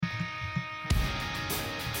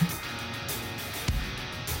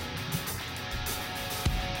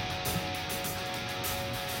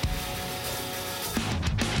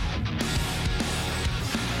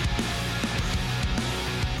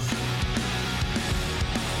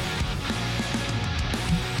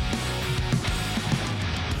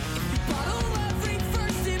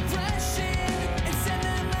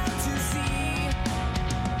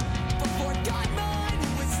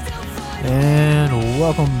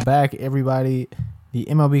welcome back, everybody. The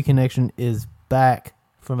MLB Connection is back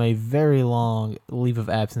from a very long leave of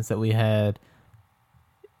absence that we had.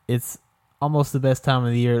 It's almost the best time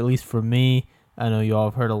of the year, at least for me. I know you all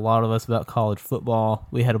have heard a lot of us about college football.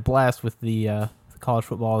 We had a blast with the college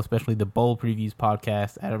football, especially the Bowl Previews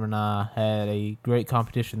podcast. Adam and I had a great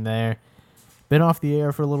competition there. Been off the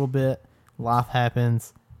air for a little bit. Life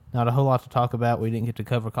happens. Not a whole lot to talk about. We didn't get to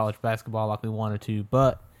cover college basketball like we wanted to,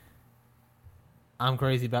 but I'm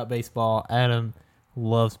crazy about baseball. Adam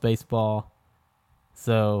loves baseball.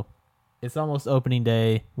 So it's almost opening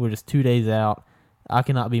day. We're just 2 days out. I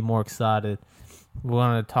cannot be more excited. We're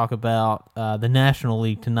going to talk about the National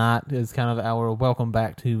League tonight. It's kind of our welcome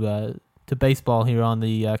back to baseball here on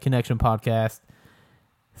the Connection podcast.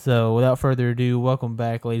 So without further ado, welcome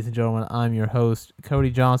back, ladies and gentlemen. I'm your host,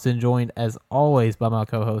 Cody Johnson, joined as always by my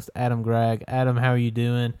co-host, Adam Gregg. Adam, how are you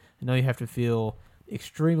doing? I know you have to feel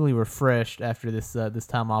extremely refreshed after this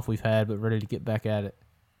time off we've had, but ready to get back at it.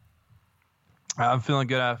 I'm feeling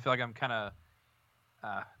good. I feel like I'm kind of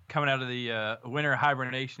coming out of the winter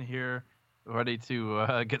hibernation here, ready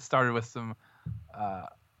to get started with some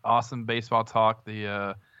awesome baseball talk.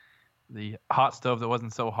 The hot stove that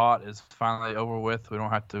wasn't so hot is finally over with. We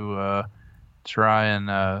don't have to try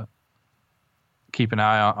and keep an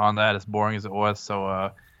eye on that, as boring as it was.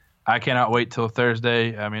 So I cannot wait till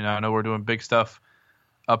Thursday. I mean, I know we're doing big stuff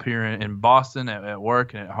up here in Boston at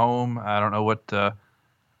work and at home. I don't know what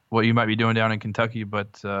you might be doing down in Kentucky,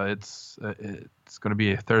 but it's going to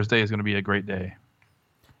be Thursday is going to be a great day.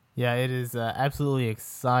 Yeah, it is absolutely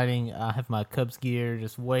exciting. I have my Cubs gear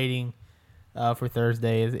just waiting for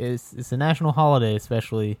Thursday. It's a national holiday,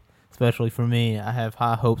 especially for me. I have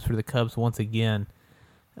high hopes for the Cubs once again,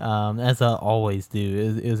 as I always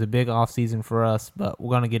do. It was a big off season for us, but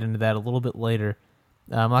we're going to get into that a little bit later.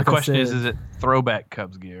 The question is it throwback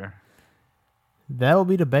Cubs gear? That will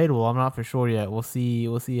be debatable. I'm not for sure yet. We'll see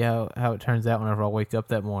how it turns out whenever I wake up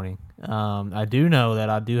that morning. I do know that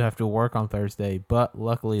I do have to work on Thursday, but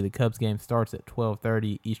luckily the Cubs game starts at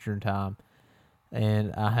 12:30 Eastern time,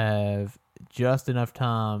 and I have just enough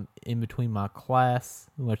time in between my class,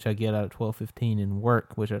 which I get out at 12:15, and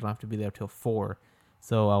work, which I don't have to be there till 4.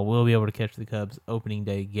 So I will be able to catch the Cubs opening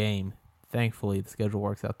day game. Thankfully, the schedule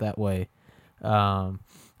works out that way.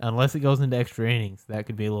 Unless it goes into extra innings, that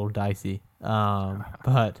could be a little dicey.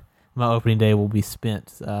 But my opening day will be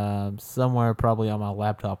spent somewhere probably on my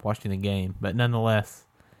laptop watching the game. But nonetheless,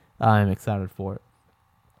 I am excited for it.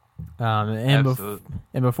 And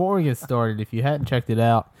before we get started, if you hadn't checked it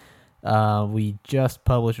out, we just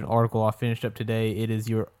published an article I finished up today. It is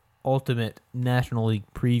your ultimate National League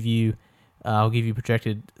preview. I'll give you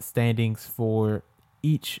projected standings for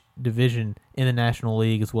each division in the National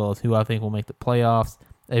League, as well as who I think will make the playoffs.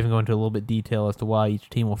 I even go into a little bit detail as to why each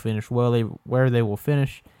team will finish where they will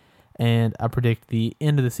finish, and I predict the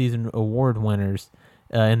end of the season award winners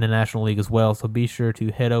in the National League as well. So be sure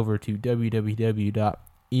to head over to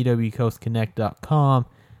www.ewcoastconnect.com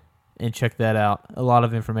and check that out. A lot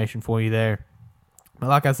of information for you there. But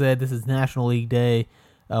like I said, this is National League Day.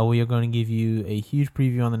 We are going to give you a huge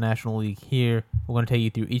preview on the National League here. We're going to take you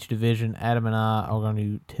through each division. Adam and I are going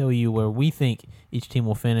to tell you where we think each team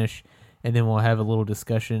will finish, and then we'll have a little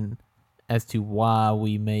discussion as to why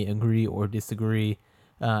we may agree or disagree.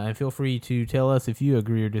 And feel free to tell us if you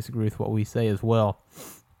agree or disagree with what we say as well.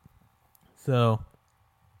 So,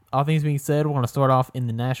 all things being said, we're going to start off in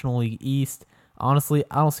the National League East. Honestly,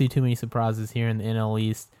 I don't see too many surprises here in the NL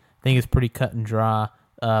East. I think it's pretty cut and dry.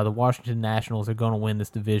 The Washington Nationals are going to win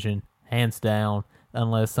this division, hands down,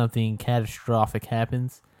 unless something catastrophic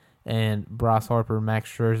happens. And Bryce Harper, Max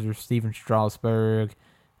Scherzer, Steven Strasburg,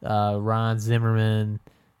 Ryan Zimmerman,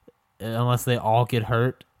 unless they all get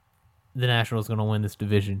hurt, the Nationals are going to win this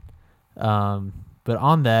division. But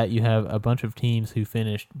on that, you have a bunch of teams who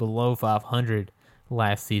finished below 500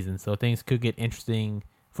 last season, so things could get interesting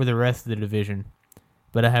for the rest of the division.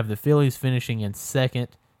 But I have the Phillies finishing in second,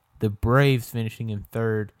 the Braves finishing in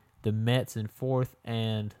third, the Mets in fourth,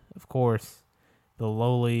 and, of course, the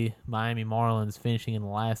lowly Miami Marlins finishing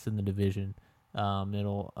in last in the division.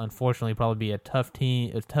 It'll unfortunately probably be a tough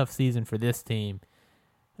season for this team.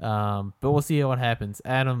 But we'll see what happens.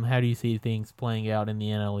 Adam, how do you see things playing out in the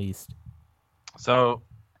NL East? So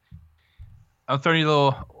I'm throwing you a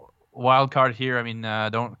little wild card here. I mean,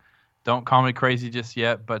 don't call me crazy just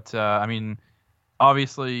yet, but I mean,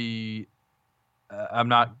 obviously, I'm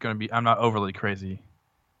not overly crazy.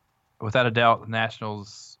 Without a doubt, the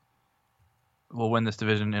Nationals will win this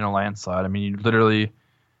division in a landslide. I mean, literally,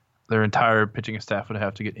 their entire pitching staff would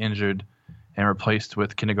have to get injured and replaced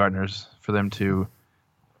with kindergartners for them to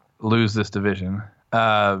lose this division.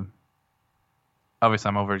 obviously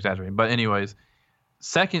I'm over exaggerating, but anyways,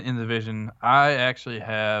 second in the division, I actually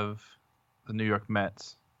have the New York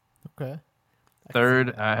Mets. Okay.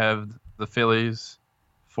 Third, I have the Phillies.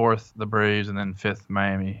 Fourth, the Braves, and then fifth,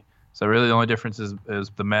 Miami. So really, the only difference is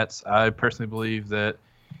the Mets. I personally believe that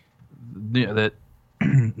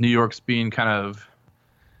New York's being kind of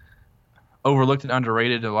overlooked and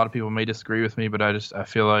underrated. A lot of people may disagree with me, but I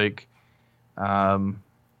feel like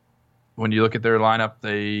when you look at their lineup,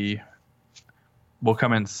 they will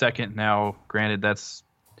come in second. Now, granted, that's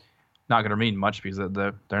not going to mean much because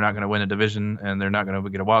they're not going to win a division and they're not going to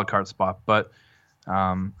get a wild card spot. But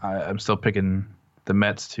I'm still picking the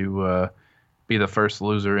Mets to be the first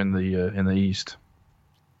loser in the East.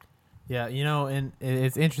 Yeah, and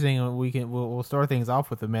it's interesting. We'll start things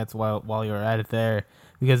off with the Mets while you're at it there,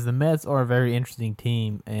 because the Mets are a very interesting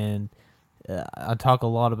team, and I talk a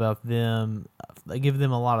lot about them. I give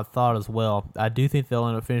them a lot of thought as well. I do think they'll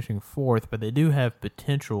end up finishing fourth, but they do have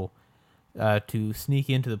potential to sneak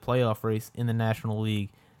into the playoff race in the National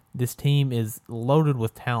League. This team is loaded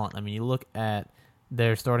with talent. I mean, you look at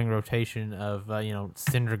their starting rotation of,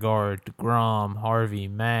 Syndergaard, DeGrom, Harvey,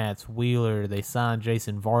 Matz, Wheeler. They signed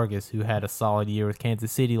Jason Vargas, who had a solid year with Kansas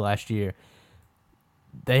City last year.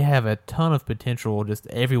 They have a ton of potential just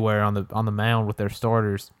everywhere on the mound with their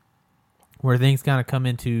starters. Where things kind of come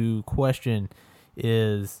into question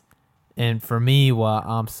is, and for me, why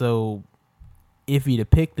I'm so iffy to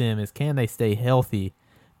pick them is, can they stay healthy?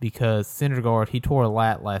 Because Syndergaard, he tore a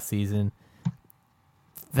lat last season.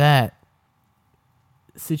 That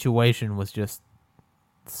situation was just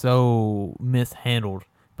so mishandled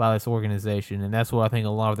by this organization, and that's what I think a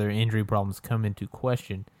lot of their injury problems come into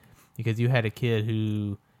question, because you had a kid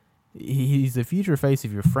who he's the future face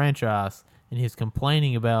of your franchise, and he's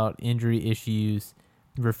complaining about injury issues,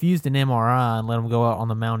 refused an MRI and let him go out on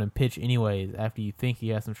the mound and pitch anyways after you think he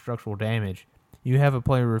has some structural damage. You have a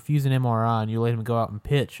player refuse an MRI and you let him go out and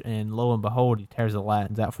pitch, and lo and behold, he tears a lat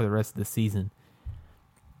and is out for the rest of the season.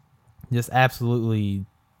 Just absolutely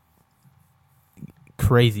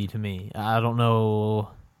crazy to me. I don't know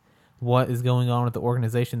what is going on with the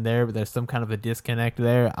organization there, but there's some kind of a disconnect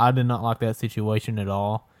there. I did not like that situation at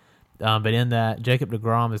all. But in that, Jacob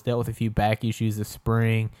deGrom has dealt with a few back issues this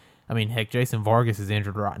spring. I mean, heck, Jason Vargas is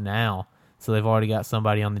injured right now, so they've already got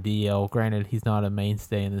somebody on the DL. Granted, he's not a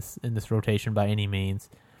mainstay in this rotation by any means.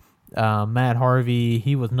 Matt Harvey,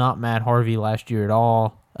 he was not Matt Harvey last year at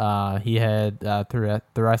all. He had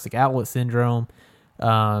thoracic outlet syndrome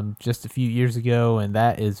just a few years ago, and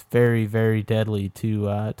that is very, very deadly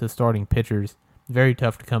to starting pitchers. Very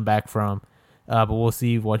tough to come back from, but we'll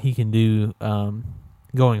see what he can do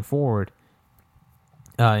going forward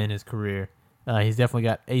in his career. He's definitely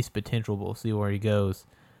got ace potential, but we'll see where he goes.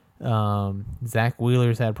 Zach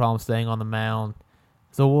Wheeler's had problems staying on the mound,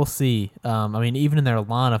 so we'll see. I mean, even in their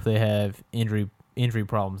lineup, they have injury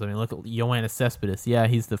problems. I mean, look at Yoenis Cespedes. Yeah,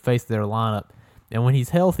 he's the face of their lineup. And when he's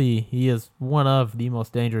healthy, he is one of the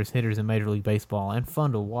most dangerous hitters in Major League Baseball, and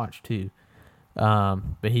fun to watch, too. But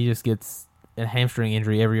he just gets a hamstring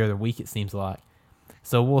injury every other week, it seems like.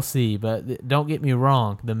 So we'll see. But don't get me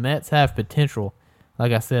wrong. The Mets have potential.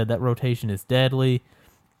 Like I said, that rotation is deadly.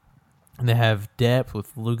 And they have depth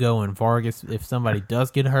with Lugo and Vargas. If somebody does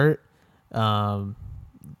get hurt,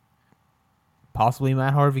 possibly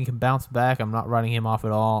Matt Harvey can bounce back. I'm not writing him off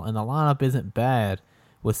at all. And the lineup isn't bad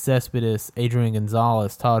with Cespedes, Adrian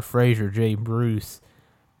Gonzalez, Todd Frazier, Jay Bruce.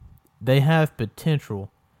 They have potential.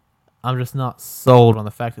 I'm just not sold on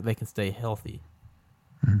the fact that they can stay healthy.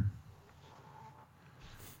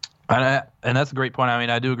 And that's a great point. I mean,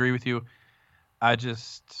 I do agree with you. I'm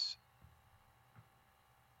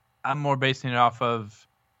more basing it off of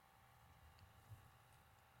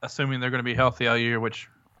assuming they're going to be healthy all year, which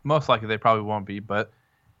most likely they probably won't be, but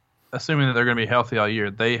assuming that they're going to be healthy all year,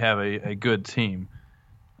 they have a good team.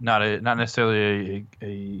 Not necessarily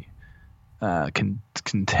a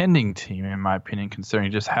contending team, in my opinion,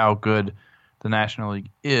 considering just how good the National League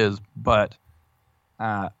is. But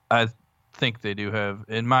I think they do have,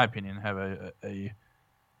 in my opinion, have a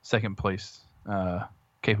second place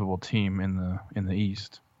capable team in the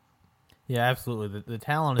East. Yeah, absolutely. The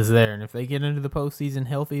talent is there, and if they get into the postseason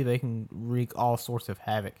healthy, they can wreak all sorts of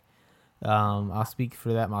havoc. I'll speak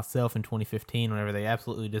for that myself in 2015, whenever they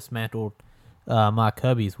absolutely dismantled my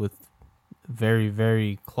Cubbies with very,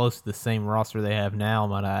 very close to the same roster they have now,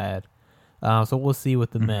 might I add. So we'll see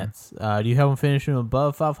with the Mets. Do you have them finishing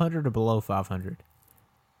above 500 or below 500?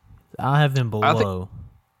 I have them below.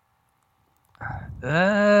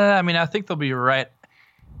 I think they'll be right.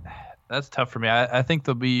 That's tough for me. I think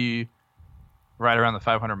they'll be right around the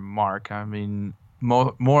 500 mark. I mean,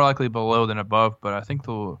 more likely below than above, but I think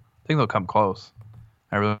they'll come close.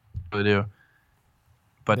 I really, really do.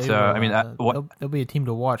 But They will. I mean, They'll be a team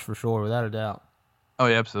to watch for sure, without a doubt. Oh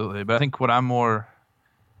yeah, absolutely. But I think what I'm more,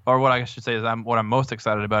 or what I should say is what I'm most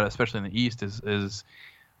excited about, especially in the East, is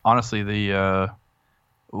honestly the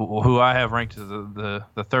who I have ranked as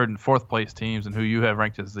the third and fourth place teams, and who you have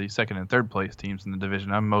ranked as the second and third place teams in the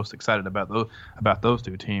division. I'm most excited about those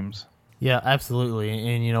two teams. Yeah, absolutely.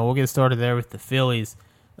 And we'll get started there with the Phillies.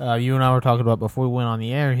 You and I were talking about before we went on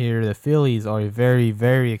the air here. The Phillies are a very,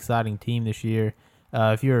 very exciting team this year.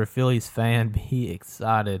 If you're a Phillies fan, be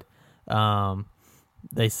excited.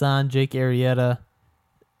 They signed Jake Arrieta.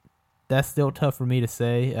 That's still tough for me to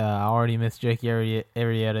say. I already miss Jake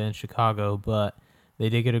Arrieta in Chicago, but they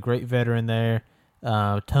did get a great veteran there.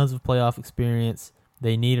 Tons of playoff experience.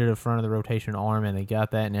 They needed a front of the rotation arm, and they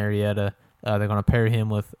got that in Arrieta. They're going to pair him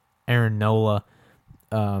with Aaron Nola.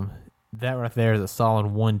 That right there is a solid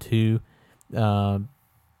 1-2.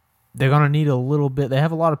 They're going to need a little bit. They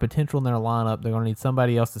have a lot of potential in their lineup. They're going to need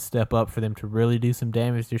somebody else to step up for them to really do some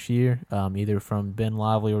damage this year, either from Ben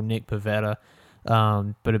Lively or Nick Pivetta.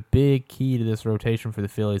 But a big key to this rotation for the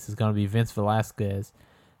Phillies is going to be Vince Velasquez.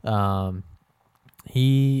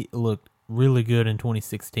 He looked really good in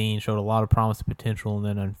 2016, showed a lot of promise and potential, and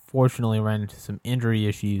then unfortunately ran into some injury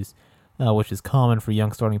issues, which is common for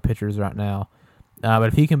young starting pitchers right now. But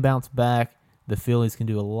if he can bounce back, the Phillies can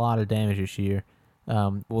do a lot of damage this year.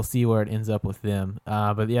 We'll see where it ends up with them.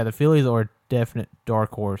 But yeah, the Phillies are a definite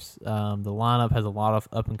dark horse. The lineup has a lot of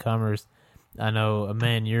up-and-comers. I know a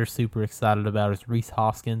man you're super excited about is Rhys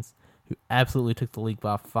Hoskins, who absolutely took the league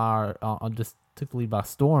by fire, just took the lead by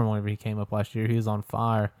storm whenever he came up last year. He was on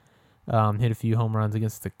fire. Hit a few home runs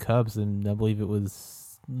against the Cubs, and I believe it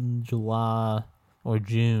was July or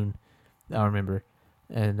June, I remember.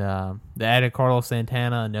 And they added Carlos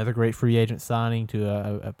Santana, another great free agent signing, to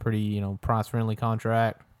a pretty price-friendly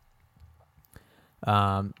contract.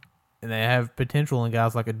 And they have potential in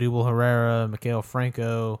guys like Adubel Herrera, Miguel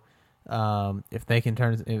Franco. If they can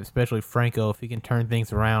turn, especially Franco, if he can turn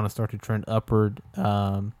things around and start to trend upward.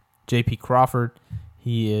 J.P. Crawford,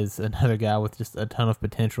 he is another guy with just a ton of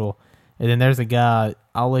potential. And then there's a guy,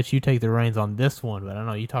 I'll let you take the reins on this one, but I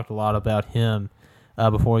know you talked a lot about him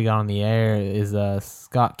before we got on the air, is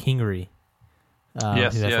Scott Kingery.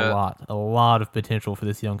 Yes, who has a lot of potential for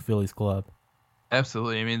this young Phillies club.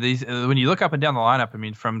 Absolutely. I mean, these when you look up and down the lineup, I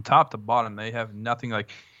mean, from top to bottom, they have nothing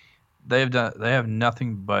they have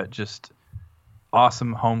nothing but just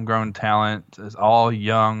awesome homegrown talent. It's all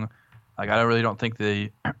young. Like, I really don't think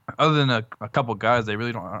other than a couple guys, they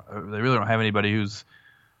really don't have anybody who's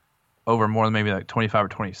over more than maybe like 25 or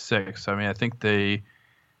 26. So, I mean,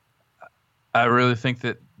 I really think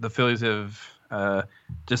that the Phillies have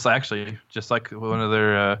just like one of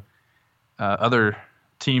their other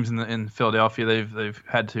teams in Philadelphia, they've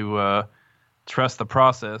had to trust the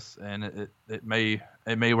process, and it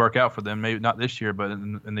may work out for them. Maybe not this year, but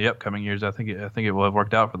in the upcoming years, I think it will have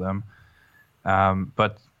worked out for them.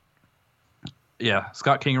 But yeah,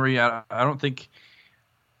 Scott Kingery, I don't think.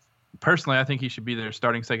 Personally, I think he should be their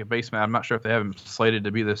starting second baseman. I'm not sure if they have him slated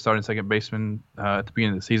to be the starting second baseman at the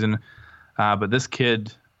beginning of the season. But this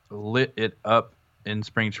kid lit it up in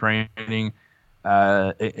spring training,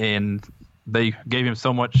 and they gave him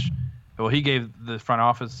so much. Well, he gave the front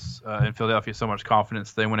office in Philadelphia so much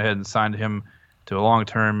confidence. They went ahead and signed him to a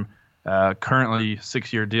long-term, currently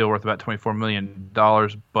 6-year deal worth about $24 million,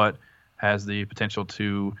 but has the potential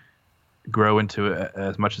to grow into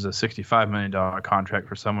as much as a $65 million contract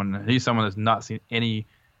for someone. He's someone that's not seen any.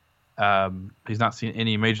 He's not seen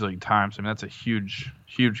any major league time. So I mean, that's a huge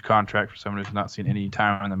contract for someone who's not seen any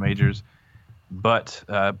time in the majors. But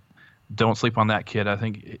don't sleep on that kid. I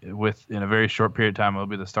think in a very short period of time, he'll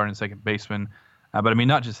be the starting second baseman. But I mean,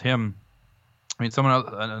 not just him. I mean,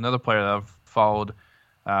 another player that I've followed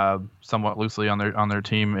somewhat loosely on their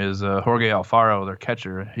team is Jorge Alfaro, their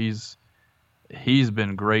catcher. He's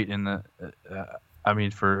been great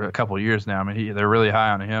for a couple of years now. I mean, they're really high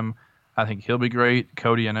on him. I think he'll be great.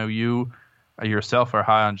 Cody, I know you yourself are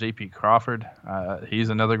high on J.P. Crawford. He's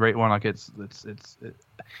another great one. Like the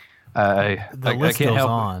list goes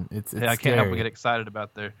on. I can't help but get excited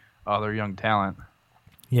about their young talent.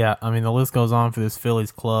 Yeah, I mean, the list goes on for this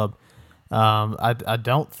Phillies club. I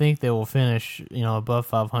don't think they will finish above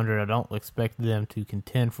 500. I don't expect them to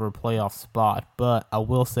contend for a playoff spot, but I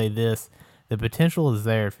will say this: the potential is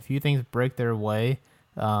there. If a few things break their way,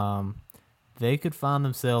 they could find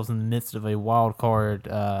themselves in the midst of a wild card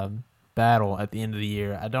battle at the end of the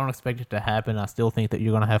year. I don't expect it to happen. I still think that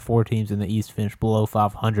you're going to have 4 teams in the East finish below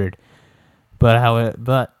 500. But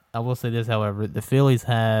I will say this, however, the Phillies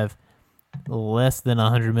have less than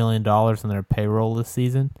 $100 million on their payroll this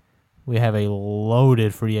season, we have a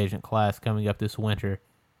loaded free agent class coming up this winter.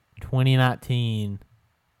 2019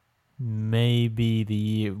 may be the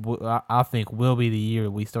year, I think will be the year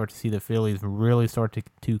we start to see the Phillies really start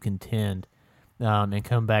to contend and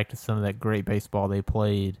come back to some of that great baseball they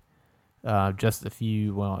played just a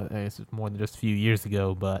few, well, I guess it's more than just a few years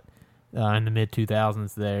ago, but in the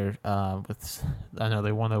mid-2000s there. I know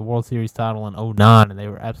they won the World Series title in 2009, and they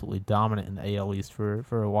were absolutely dominant in the AL East for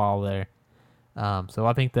a while there. So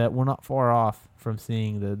I think that we're not far off from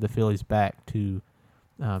seeing the Phillies back to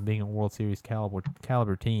being a World Series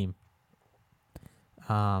caliber team.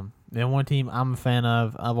 And one team I'm a fan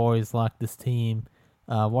of, I've always liked this team.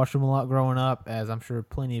 Watched them a lot growing up, as I'm sure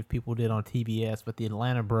plenty of people did on TBS, but the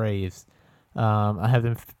Atlanta Braves, I have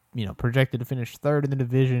them projected to finish third in the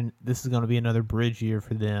division. This is going to be another bridge year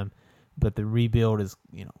for them, but the rebuild is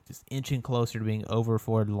just inching closer to being over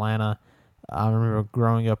for Atlanta. I remember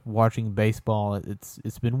growing up watching baseball.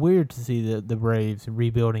 It's been weird to see the Braves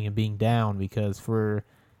rebuilding and being down, because for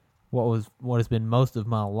what has been most of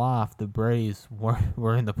my life, the Braves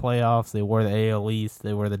were in the playoffs. They were the AL East.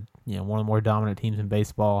 They were the one of the more dominant teams in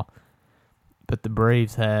baseball. But the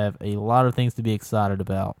Braves have a lot of things to be excited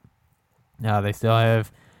about. Now they still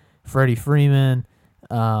have Freddie Freeman.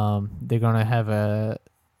 They're going to have a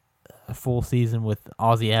full season with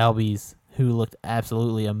Ozzie Albies, who looked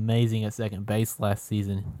absolutely amazing at second base last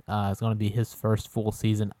season. It's going to be his first full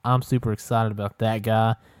season. I'm super excited about that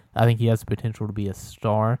guy. I think he has the potential to be a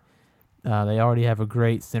star. They already have a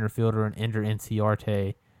great center fielder in Ender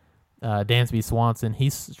Inciarte. Dansby Swanson,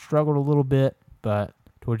 he's struggled a little bit, but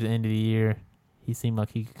towards the end of the year, he seemed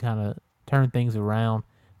like he could kind of turn things around.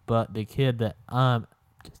 But the kid that I'm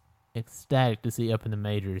just ecstatic to see up in the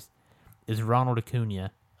majors is Ronald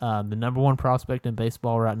Acuna, the number one prospect in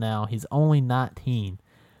baseball right now. He's only 19,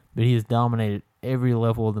 but he has dominated every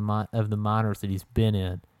level of the minors that he's been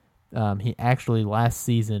in. He actually last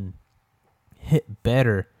season hit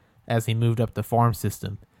better as he moved up the farm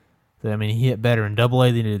system. So, he hit better in Double-A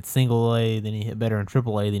than he did Single-A, then he hit better in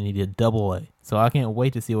Triple-A than he did Double-A. So I can't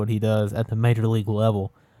wait to see what he does at the major league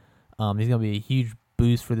level. He's going to be a huge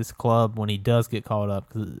boost for this club when he does get called up,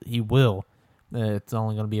 because he will. It's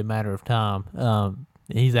only going to be a matter of time.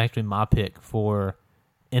 He's actually my pick for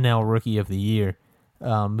NL Rookie of the Year,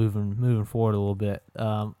 moving forward a little bit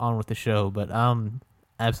on with the show. But I'm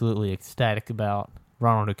absolutely ecstatic about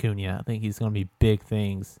Ronald Acuna. I think he's going to be big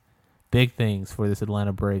things for this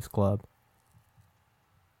Atlanta Braves club.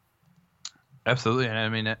 Absolutely,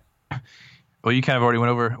 and well, you kind of already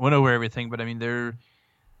went over everything, but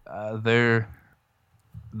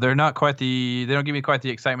they're not quite they don't give me quite the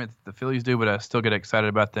excitement that the Phillies do, but I still get excited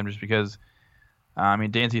about them just because,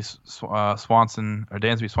 Dansby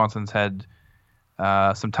Swanson's had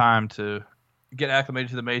some time to get acclimated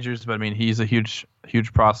to the majors, but he's a huge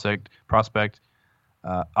prospect.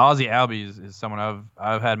 Ozzie Albies is someone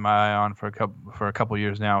I've had my eye on for a couple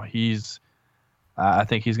years now. I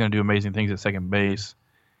think he's going to do amazing things at second base,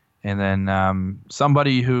 and then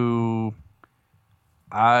somebody who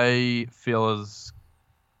I feel is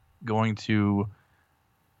going to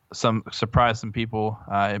surprise some people.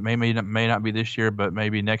 It may not be this year, but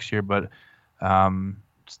maybe next year. But I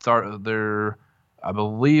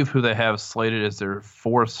believe who they have slated as their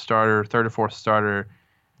third or fourth starter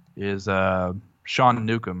is Sean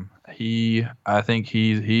Newcomb. I think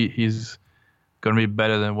he's going to be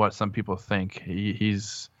better than what some people think.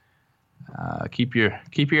 He's keep your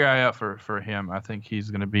eye out for him. I think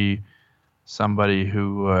he's going to be somebody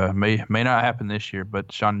who may not happen this year,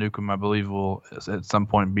 but Sean Newcomb, I believe, will at some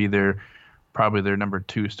point be probably their number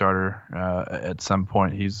 2 starter at some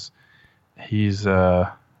point. He's going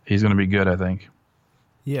to be good, I think.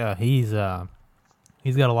 Yeah, he's got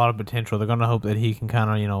a lot of potential. They're going to hope that he can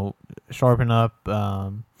kind of sharpen up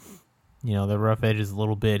the rough edges a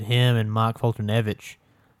little bit. Him and Mike Foltynewicz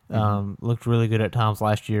looked really good at times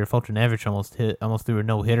last year. Foltynewicz almost threw a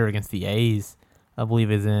no-hitter against the A's. I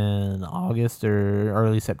believe is in August or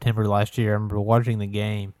early September last year. I remember watching the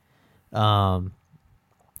game.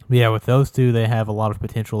 With those two, they have a lot of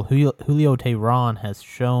potential. Julio Teheran has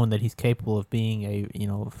shown that he's capable of being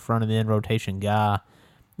a front of the end rotation guy.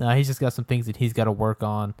 He's just got some things that he's got to work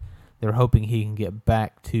on. They're hoping he can get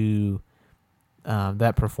back to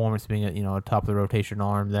that performance, being a top of the rotation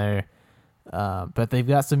arm there. But they've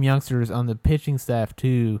got some youngsters on the pitching staff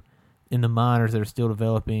too, in the minors that are still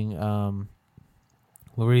developing.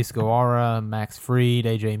 Luis Guevara, Max Fried,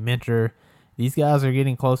 AJ Minter. These guys are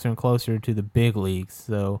getting closer and closer to the big leagues.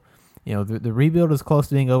 So, the rebuild is close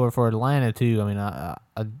to being over for Atlanta too.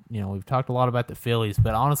 We've talked a lot about the Phillies,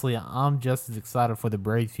 but honestly, I'm just as excited for the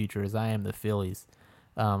Braves' future as I am the Phillies.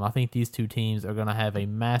 I think these two teams are going to have a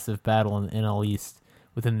massive battle in the NL East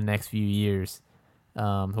within the next few years.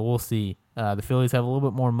 So we'll see. The Phillies have a little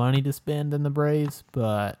bit more money to spend than the Braves,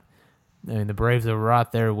 but I mean the Braves are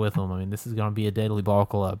right there with them. I mean this is going to be a deadly ball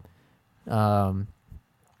club.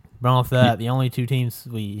 But off that, the only two teams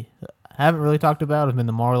we haven't really talked about have been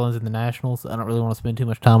the Marlins and the Nationals. I don't really want to spend too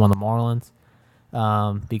much time on the Marlins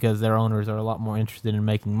because their owners are a lot more interested in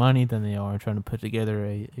making money than they are trying to put together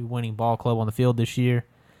a winning ball club on the field this year.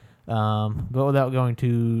 But without going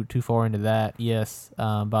too far into that, yes,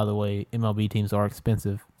 by the way, MLB teams are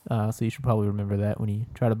expensive. So you should probably remember that when you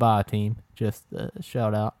try to buy a team. Just a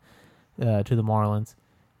shout out to the Marlins.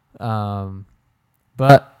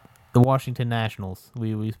 But the Washington Nationals.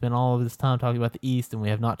 We spent all of this time talking about the East, and we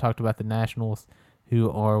have not talked about the Nationals, who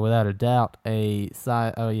are without a doubt a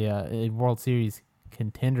World Series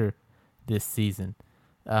contender this season.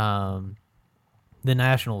 The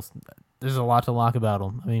Nationals, there's a lot to like about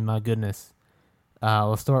them. I mean, my goodness.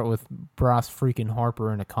 Let's start with Bryce freaking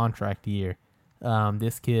Harper in a contract year.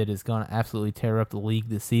 This kid is going to absolutely tear up the league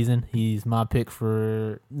this season. He's my pick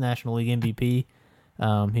for National League MVP.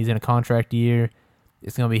 He's in a contract year.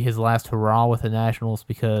 It's going to be his last hurrah with the Nationals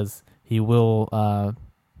because he will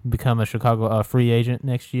become a Chicago free agent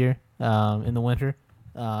next year in the winter.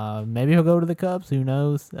 Maybe he'll go to the Cubs. Who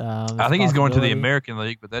knows? I think he's going to the American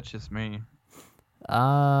League, but that's just me.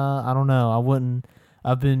 I don't know. I wouldn't.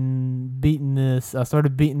 I've been beating this. I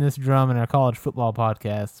started beating this drum in our college football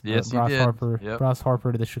podcast. Yes, you did. Bryce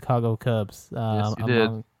Harper to the Chicago Cubs. Yes, you did.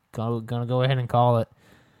 I'm gonna go ahead and call it.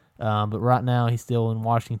 But right now he's still in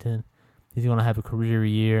Washington. He's going to have a career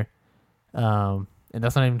year. And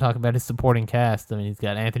that's not even talking about his supporting cast. I mean, he's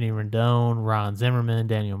got Anthony Rendon, Ryan Zimmerman,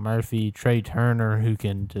 Daniel Murphy, Trey Turner, who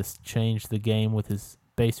can just change the game with his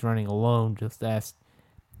base running alone. Just ask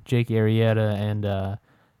Jake Arrieta and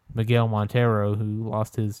Miguel Montero, who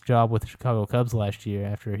lost his job with the Chicago Cubs last year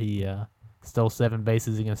after he stole 7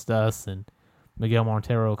 bases against us. And Miguel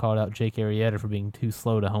Montero called out Jake Arrieta for being too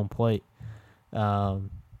slow to home plate.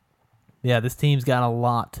 Yeah, this team's got a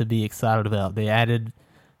lot to be excited about. They added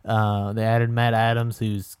Matt Adams,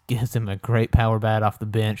 who gives him a great power bat off the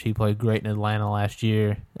bench. He played great in Atlanta last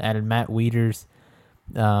year. Added Matt Wieters.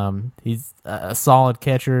 He's a solid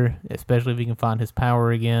catcher, especially if he can find his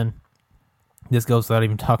power again. This goes without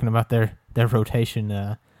even talking about their rotation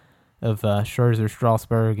of Scherzer,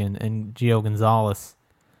 Strasburg, and Gio Gonzalez,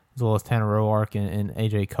 as well as Tanner Roark and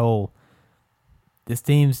A.J. Cole. This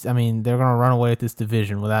team's, I mean, they're going to run away with this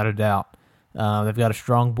division without a doubt. They've got a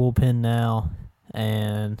strong bullpen now,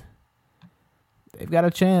 and they've got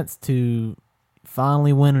a chance to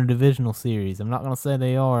finally win a divisional series. I'm not going to say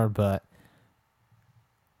they are, but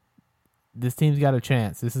this team's got a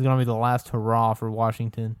chance. This is going to be the last hurrah for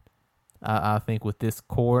Washington, I think, with this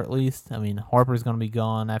core at least. I mean, Harper's going to be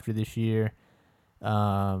gone after this year.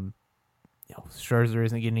 Scherzer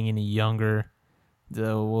isn't getting any younger.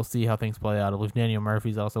 So we'll see how things play out. If Daniel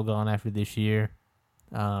Murphy's also gone after this year.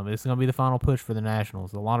 It's going to be the final push for the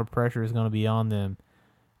Nationals. A lot of pressure is going to be on them.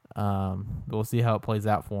 But we'll see how it plays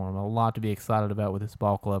out for them. A lot to be excited about with this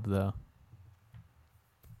ball club, though.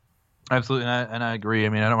 Absolutely, and I agree. I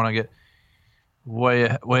mean, I don't want to get way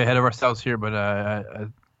ahead of ourselves here, but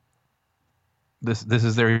this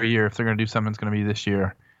is their year. If they're going to do something, it's going to be this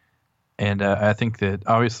year. And I think that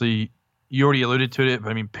obviously you already alluded to it, but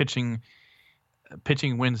I mean, pitching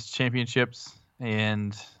wins championships,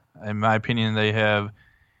 and in my opinion, they have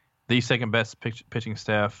the second best pitching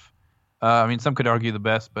staff. I mean, some could argue the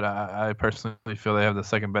best, but I personally feel they have the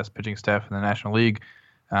second best pitching staff in the National League,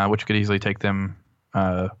 which could easily take them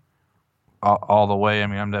all the way. I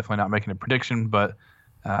mean, I'm definitely not making a prediction, but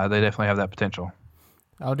they definitely have that potential.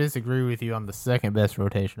 I'll disagree with you on the second best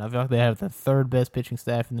rotation. I feel like they have the third best pitching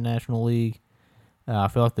staff in the National League. I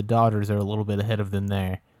feel like the Dodgers are a little bit ahead of them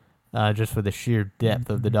there. Just for the sheer depth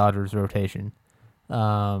of the Dodgers' rotation.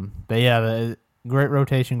 But yeah, great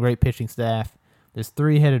rotation, great pitching staff. This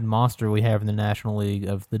 3-headed monster we have in the National League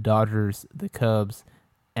of the Dodgers, the Cubs,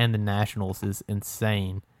 and the Nationals is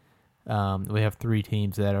insane. We have 3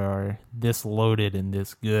 teams that are this loaded and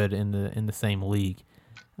this good in the same league.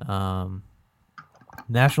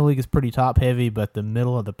 National League is pretty top heavy, but the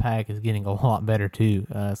middle of the pack is getting a lot better too.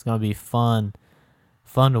 It's going to be fun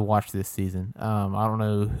to watch this season. I don't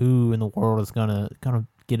know who in the world is gonna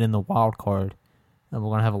get in the wild card. We're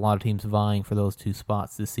gonna have a lot of teams vying for those 2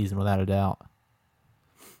 spots this season, without a doubt.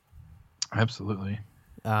 Absolutely.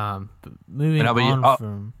 Moving on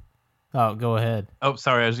from. Oh, go ahead. Oh,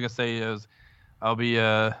 sorry. I was gonna say I'll be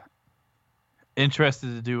interested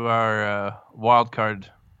to do our wild card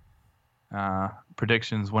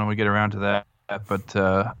predictions when we get around to that.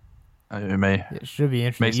 But It should be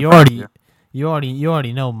interesting. surprise You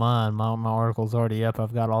already know mine. My article's already up.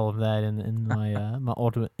 I've got all of that in my my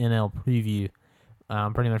ultimate NL preview.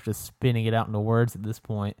 I'm pretty much just spinning it out into words at this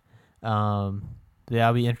point. Yeah,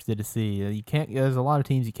 I'll be interested to see. There's a lot of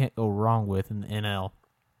teams you can't go wrong with in the NL.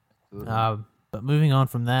 But moving on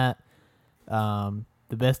from that,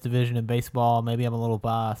 the best division in baseball. Maybe I'm a little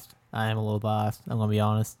biased. I am a little biased. I'm gonna be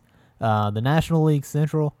honest. The National League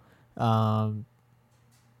Central. No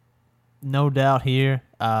doubt here.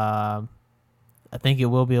 I think it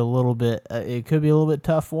will be a little bit. It could be a little bit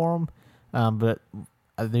tough for them, but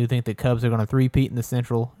I do think the Cubs are going to three-peat in the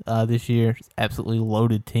Central this year. It's absolutely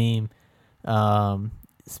loaded team.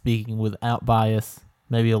 Speaking without bias,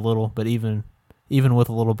 maybe a little, but even with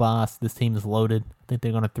a little bias, this team is loaded. I think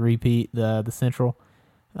they're going to three-peat the Central.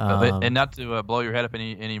 And not to blow your head up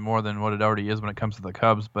any more than what it already is when it comes to the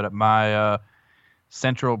Cubs, but my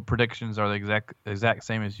Central predictions are the exact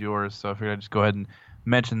same as yours. So I figured I'd just go ahead and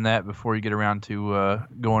mention that before you get around to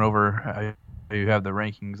going over how you have the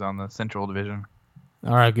rankings on the Central Division.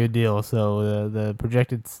 All right, good deal. So the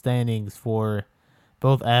projected standings for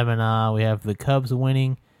both Ab and I, we have the Cubs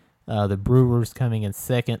winning, the Brewers coming in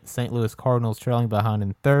second, St. Louis Cardinals trailing behind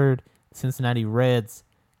in third, Cincinnati Reds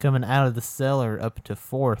coming out of the cellar up to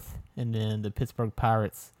fourth, and then the Pittsburgh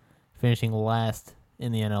Pirates finishing last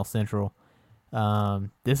in the NL Central.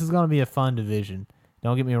 This is going to be a fun division.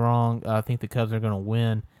 Don't get me wrong. I think the Cubs are going to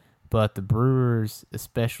win, but the Brewers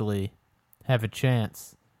especially have a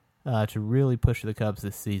chance to really push the Cubs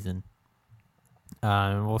this season.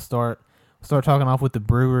 And we'll start talking off with the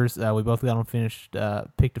Brewers. We both got them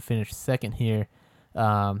picked to finish second here.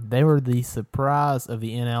 They were the surprise of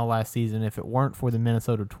the NL last season. If it weren't for the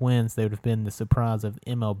Minnesota Twins, they would have been the surprise of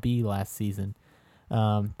MLB last season.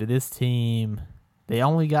 But this team, they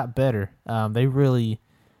only got better.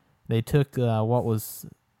 They took what was,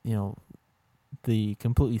 the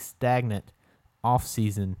completely stagnant off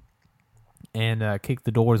season and kicked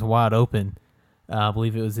the doors wide open. I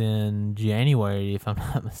believe it was in January, if I'm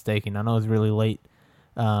not mistaken. I know it was really late.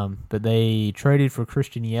 But they traded for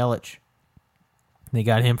Christian Yelich. They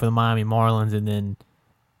got him for the Miami Marlins, and then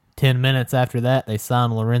 10 minutes after that, they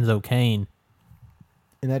signed Lorenzo Cain.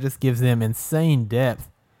 And that just gives them insane depth.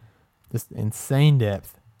 Just insane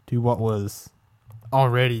depth to what was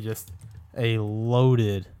already just a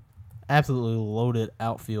absolutely loaded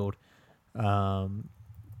outfield.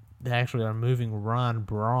 They actually are moving Ron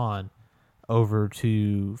Braun over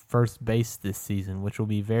to first base this season, which will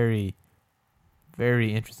be very,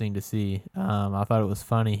 very interesting to see. I thought it was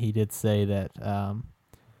funny. He did say that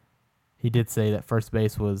first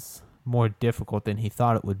base was more difficult than he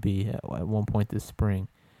thought it would be at one point this spring.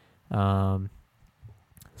 So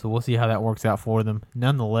we'll see how that works out for them.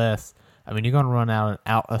 Nonetheless, I mean, you're going to run out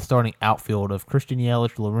a starting outfield of Christian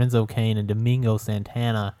Yelich, Lorenzo Cain, and Domingo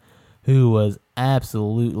Santana, who was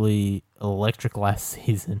absolutely electric last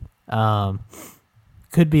season.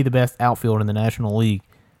 Could be the best outfield in the National League.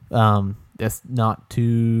 That's not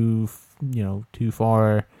too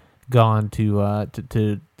far gone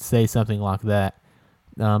to say something like that.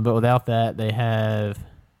 But without that, they have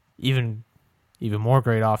even more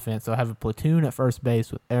great offense. They'll have a platoon at first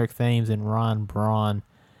base with Eric Thames and Ron Braun.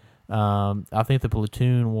 I think the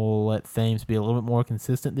platoon will let Thames be a little bit more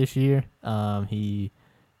consistent this year. He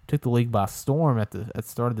took the league by storm at the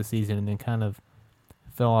start of the season, and then kind of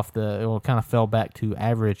fell back to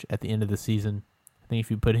average at the end of the season. I think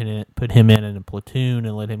if you put him in a platoon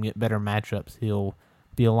and let him get better matchups, he'll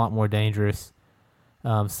be a lot more dangerous.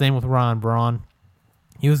 Same with Ron Braun.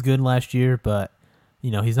 He was good last year, but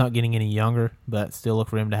he's not getting any younger. But still, look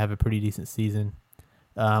for him to have a pretty decent season.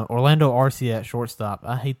 Orlando Arcia at shortstop.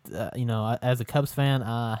 I hate, as a Cubs fan,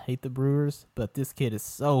 I hate the Brewers, but this kid is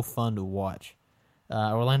so fun to watch.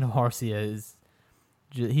 Orlando Arcia is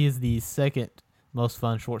the second most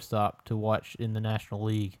fun shortstop to watch in the National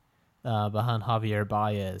League, behind Javier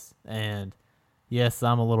Baez. And yes,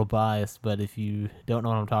 I'm a little biased, but if you don't know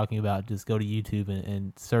what I'm talking about, just go to YouTube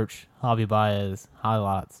and search Javier Baez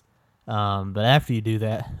highlights. But after you do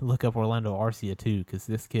that, look up Orlando Arcia too, because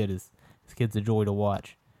this kid's a joy to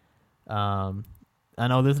watch. I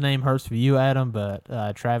know this name hurts for you, Adam,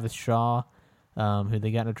 but Travis Shaw, who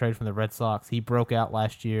they got in a trade from the Red Sox, he broke out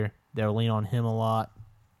last year. They'll lean on him a lot.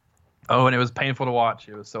 Oh, and it was painful to watch.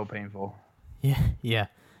 It was so painful. Yeah.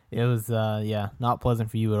 It was, not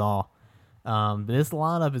pleasant for you at all. But this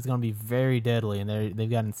lineup is going to be very deadly, and they've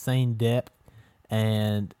got insane depth.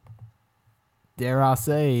 And dare I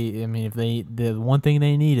say, I mean, the one thing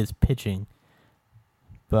they need is pitching.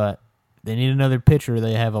 But they need another pitcher.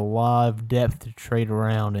 They have a lot of depth to trade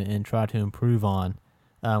around and try to improve on.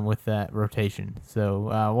 with that rotation.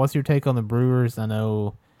 So, what's your take on the Brewers? I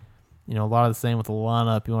know, a lot of the same with the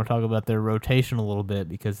lineup. You want to talk about their rotation a little bit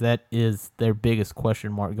because that is their biggest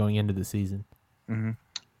question mark going into the season. Mm-hmm.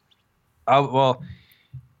 Well,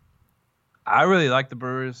 I really like the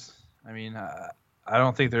Brewers. I mean, I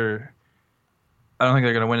don't think they're going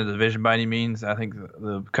to win the division by any means. I think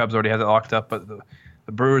the Cubs already have it locked up, but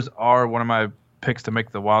the Brewers are one of my picks to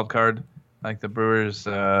make the wild card. I think the Brewers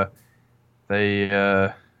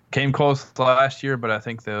they came close last year, but I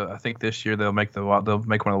think this year they'll make one of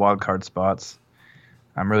the wild card spots.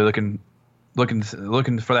 I'm really looking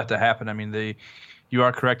for that to happen. I mean, you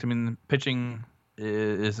are correct. I mean, pitching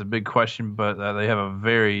is a big question, but they have a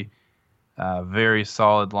very very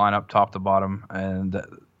solid lineup top to bottom, and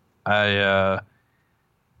I'll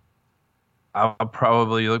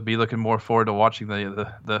probably be looking more forward to watching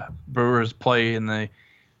the Brewers play in the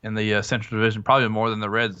Central Division, probably more than the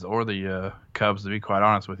Reds or the Cubs, to be quite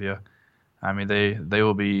honest with you. I mean, they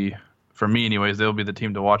will be, for me anyways, they'll be the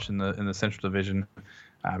team to watch in the Central Division,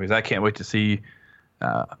 because I can't wait to see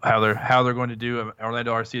how they're going to do.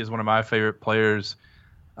 Orlando Arcia is one of my favorite players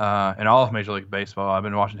in all of Major League Baseball. I've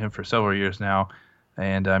been watching him for several years now,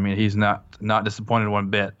 and I mean, he's not disappointed one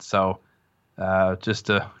bit. So just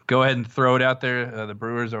to go ahead and throw it out there, the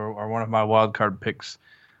Brewers are one of my wild card picks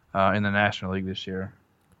in the National League this year.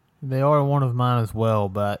 They are one of mine as well,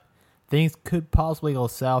 but things could possibly go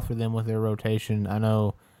south for them with their rotation. I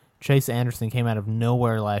know Chase Anderson came out of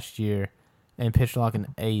nowhere last year and pitched like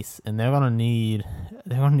an ace, and they're gonna need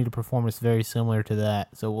a performance very similar to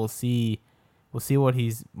that. So we'll see what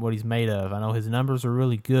he's made of. I know his numbers are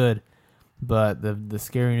really good, but the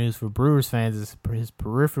scary news for Brewers fans is his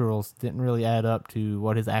peripherals didn't really add up to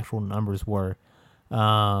what his actual numbers were.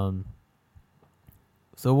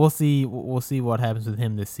 So we'll see what happens with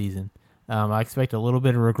him this season. I expect a little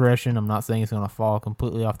bit of regression. I'm not saying he's going to fall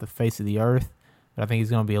completely off the face of the earth, but I think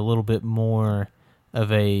he's going to be a little bit more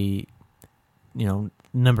of a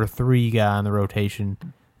number 3 guy in the rotation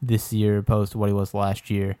this year opposed to what he was last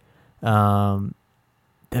year.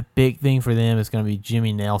 The big thing for them is going to be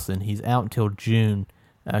Jimmy Nelson. He's out until June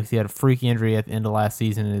because he had a freak injury at the end of last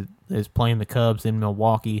season and is playing the Cubs in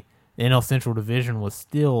Milwaukee. The NL Central Division was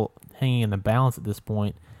still hanging in the balance at this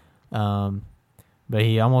point. But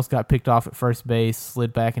he almost got picked off at first base,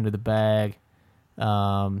 slid back into the bag. If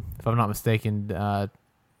I'm not mistaken,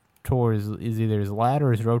 tore is either his lat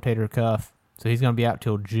or his rotator cuff. So he's going to be out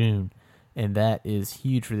till June, and that is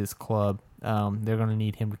huge for this club. They're going to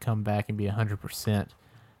need him to come back and be 100%.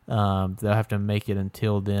 They'll have to make it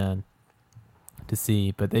until then to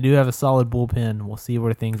see. But they do have a solid bullpen. We'll see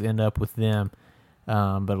where things end up with them.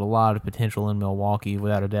 But a lot of potential in Milwaukee,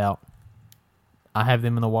 without a doubt. I have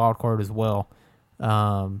them in the wild card as well.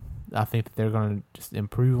 I think that they're going to just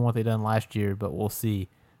improve on what they done last year, but we'll see.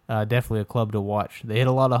 Definitely a club to watch. They hit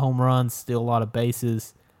a lot of home runs, steal a lot of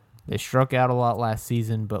bases. They struck out a lot last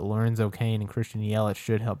season, but Lorenzo Cain and Christian Yelich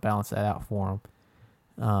should help balance that out for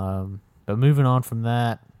them. But moving on from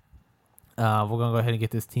that, we're going to go ahead and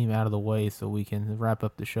get this team out of the way so we can wrap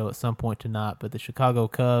up the show at some point tonight. But the Chicago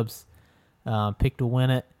Cubs picked to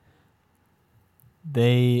win it.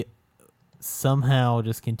 They somehow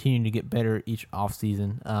just continue to get better each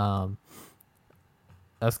offseason.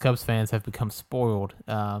 Us Cubs fans have become spoiled,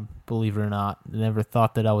 believe it or not. Never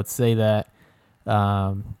thought that I would say that.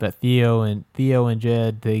 But Theo and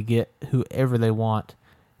Jed, they get whoever they want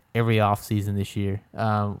every offseason this year.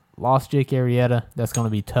 Lost Jake Arrieta. That's going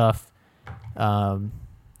to be tough.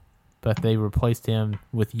 But they replaced him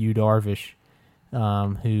with Yu Darvish,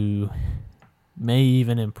 who may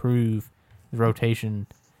even improve the rotation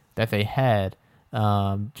that they had.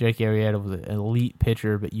 Jake Arrieta was an elite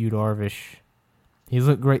pitcher, but Yu Darvish, he's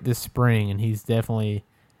looked great this spring, and he's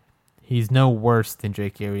no worse than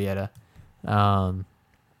Jake Arrieta.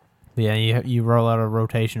 Yeah, you roll out a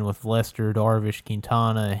rotation with Lester, Darvish,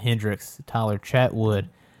 Quintana, Hendricks, Tyler Chatwood,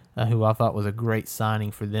 who I thought was a great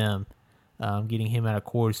signing for them. Getting him out of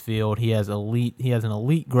Coors Field, he has an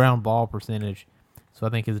elite ground ball percentage, so I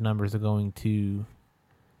think his numbers are going to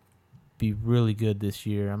be really good this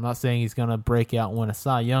year. I'm not saying he's going to break out and win a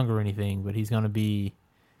Cy Young or anything, but he's going to be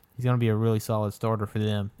a really solid starter for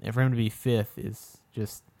them. And for him to be 5th is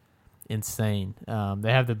just insane.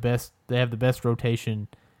 They have the best rotation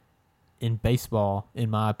in baseball,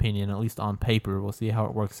 in my opinion, at least on paper. We'll see how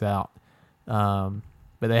it works out.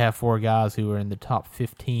 But they have 4 guys who are in the top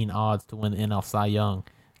 15 odds to win the NL Cy Young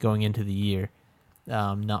going into the year.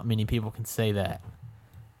 Not many people can say that.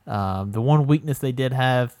 The one weakness they did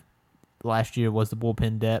have last year was the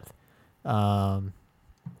bullpen depth.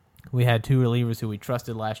 We had 2 relievers who we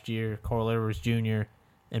trusted last year, Carl Edwards Jr.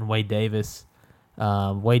 and Wade Davis.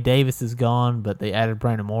 Wade Davis is gone, but they added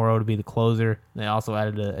Brandon Morrow to be the closer. They also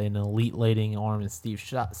added an elite late-inning arm in Steve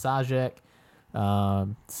Sajak.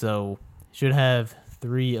 So should have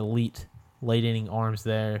 3 elite late-inning arms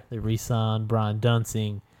there. They re-signed Brian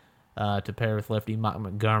Dunsing to pair with lefty Mike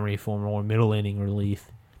Montgomery for more middle-inning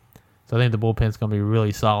relief. So I think the bullpen's going to be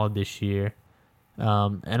really solid this year.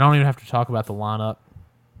 And I don't even have to talk about the lineup.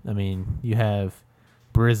 I mean, you have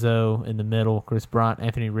Brizzo in the middle, Chris Bryant,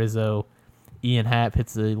 Anthony Rizzo. Ian Happ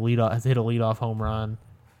has hit a leadoff home run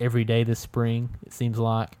every day this spring, it seems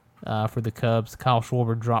like, for the Cubs. Kyle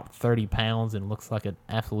Schwarber dropped 30 pounds and looks like an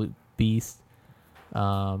absolute beast.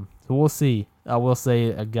 So we'll see. I will say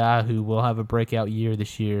a guy who will have a breakout year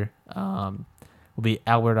this year will be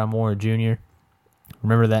Albert Almora Jr.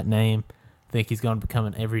 Remember that name. I think he's going to become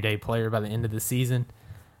an everyday player by the end of the season.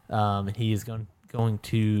 And he is going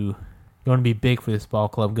to be big for this ball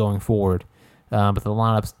club going forward. But the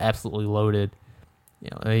lineup's absolutely loaded. You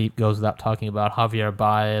know, he goes without talking about Javier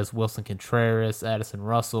Baez, Wilson Contreras, Addison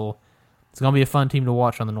Russell. It's going to be a fun team to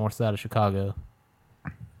watch on the north side of Chicago.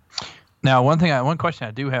 Now, one question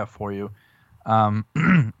I do have for you.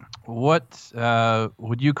 What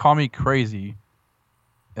would you call me crazy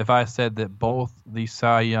if I said that both the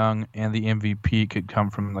Cy Young and the MVP could come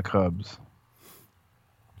from the Cubs?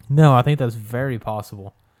 No, I think that's very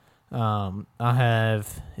possible. I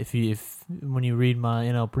have, when you read my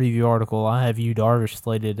NL preview article, I have Yu Darvish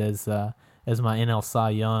slated as my NL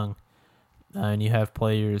Cy Young, and you have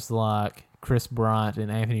players like Chris Bryant and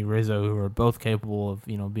Anthony Rizzo who are both capable of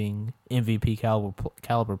being MVP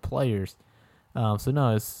caliber players. So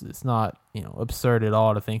no, it's not absurd at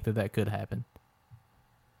all to think that could happen.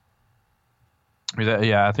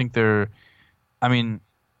 Yeah, I think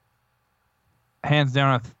hands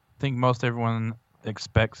down, I think most everyone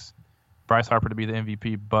expects Bryce Harper to be the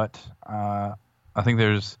MVP, but I think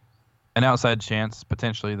there's an outside chance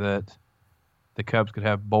potentially that the Cubs could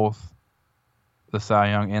have both the Cy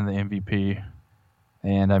Young and the MVP.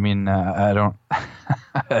 And I don't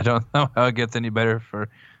I don't know how it gets any better for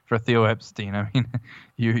Theo Epstein. I mean,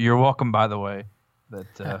 you're welcome, by the way,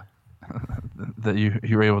 that that you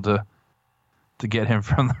were able to get him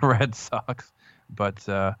from the Red Sox. But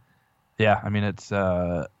yeah,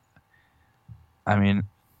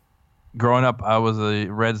 growing up, I was a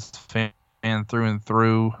Reds fan through and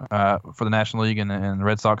through for the National League, and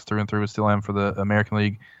Red Sox through and through. Still am for the American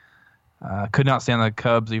League. Could not stand the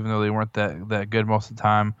Cubs, even though they weren't that good most of the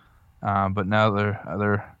time. But now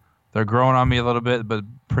they're growing on me a little bit, but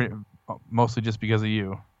mostly just because of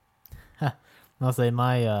you. I'll say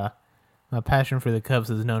my passion for the Cubs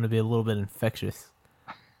is known to be a little bit infectious.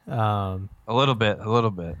 A little bit.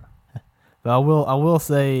 But I will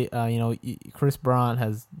say, Chris Bryant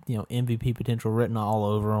has MVP potential written all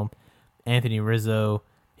over him. Anthony Rizzo,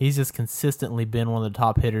 he's just consistently been one of the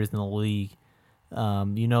top hitters in the league.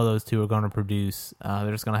 Those two are going to produce.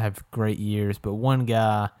 They're just going to have great years. But one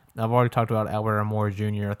guy, I've already talked about Albert Almora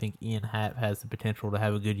Jr. I think Ian Happ has the potential to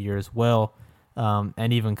have a good year as well.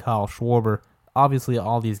 And even Kyle Schwarber. Obviously,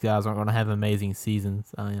 all these guys aren't going to have amazing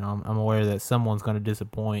seasons. I'm aware that someone's going to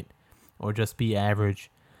disappoint or just be average.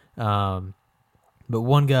 But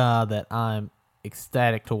one guy that I'm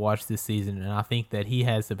ecstatic to watch this season, and I think that he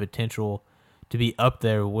has the potential to be up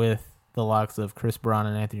there with the likes of Chris Bryant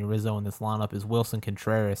and Anthony Rizzo in this lineup, is Wilson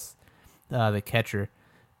Contreras, the catcher.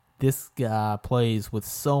 This guy plays with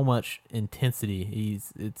so much intensity.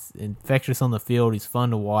 It's infectious on the field. He's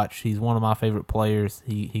fun to watch. He's one of my favorite players.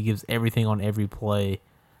 He gives everything on every play.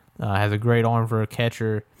 Has a great arm for a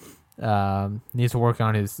catcher. Needs to work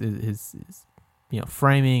on his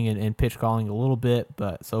framing and pitch calling a little bit,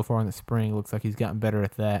 but so far in the spring, looks like he's gotten better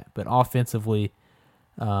at that. But offensively,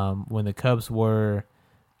 when the Cubs were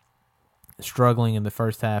struggling in the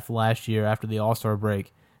first half last year after the All-Star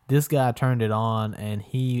break, this guy turned it on, and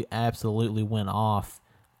he absolutely went off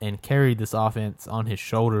and carried this offense on his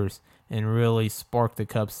shoulders and really sparked the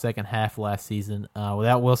Cubs' second half last season.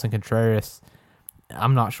 Without Wilson Contreras,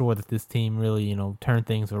 I'm not sure that this team really, turned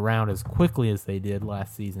things around as quickly as they did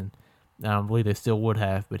last season. I believe they still would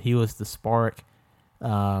have, but he was the spark.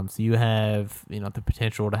 So you have, the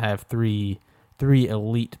potential to have three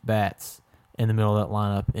elite bats in the middle of that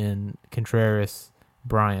lineup in Contreras,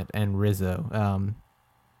 Bryant, and Rizzo.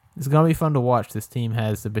 It's going to be fun to watch. This team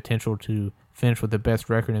has the potential to finish with the best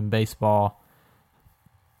record in baseball.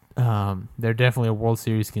 They're definitely a World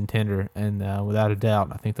Series contender, and without a doubt,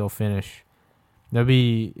 I think they'll finish.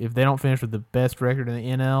 If they don't finish with the best record in the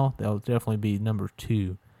NL, they'll definitely be number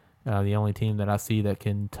 2. The only team that I see that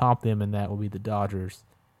can top them in that will be the Dodgers.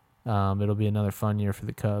 It'll be another fun year for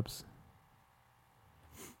the Cubs.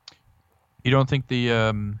 You don't think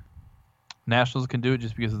the Nationals can do it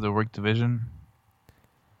just because of the weak division?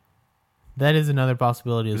 That is another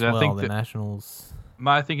possibility as 'Cause I well. think The that Nationals.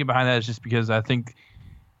 my thinking behind that is just because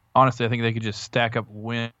honestly, I think they could just stack up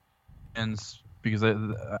wins because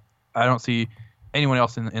I don't see anyone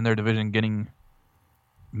else in their division getting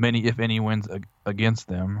many, if any, wins against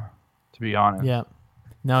them. To be honest. Yeah.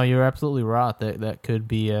 No, you're absolutely right. That could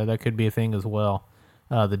be a thing as well.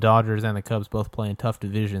 The Dodgers and the Cubs both play in tough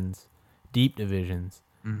divisions, deep divisions.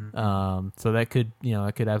 Mm-hmm. So that could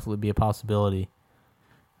absolutely be a possibility.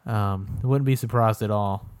 Wouldn't be surprised at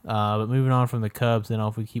all. But moving on from the Cubs, then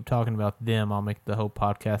if we keep talking about them, I'll make the whole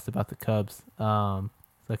podcast about the Cubs. So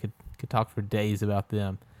I could talk for days about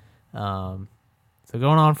them. So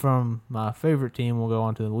going on from my favorite team, we'll go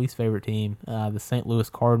on to the least favorite team, the St. Louis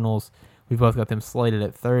Cardinals. We both got them slated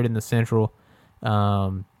at third in the Central.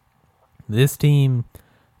 This team,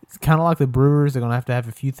 it's kind of like the Brewers. They're going to have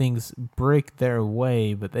a few things break their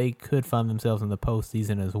way, but they could find themselves in the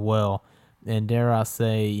postseason as well. And dare I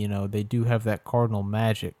say, they do have that Cardinal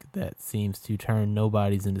magic that seems to turn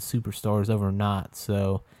nobodies into superstars overnight.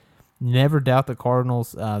 So never doubt the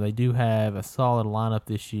Cardinals. They do have a solid lineup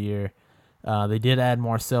this year. They did add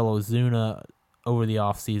Marcell Ozuna over the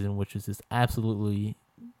offseason, which is just absolutely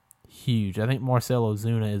huge. I think Marcell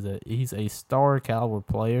Ozuna he's a star caliber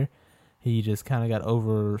player. He just kind of got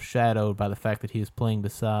overshadowed by the fact that he is playing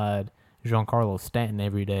beside Giancarlo Stanton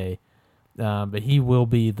every day. But he will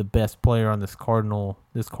be the best player on this Cardinal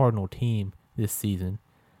team this season.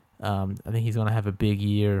 I think he's going to have a big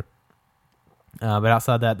year. But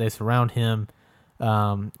outside that, they surround him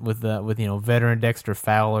with veteran Dexter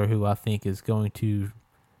Fowler, who I think is going to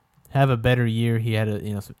have a better year. He had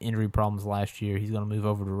some injury problems last year. He's going to move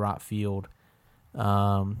over to right field,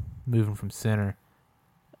 moving from center.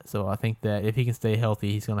 So I think that if he can stay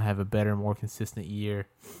healthy, he's going to have a better, more consistent year.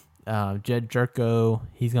 Jed Jerko,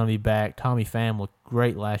 he's going to be back. Tommy Pham looked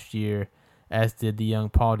great last year, as did the young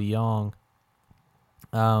Paul DeJong.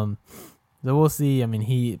 So we'll see. I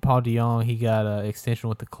mean, Paul DeJong, he got an extension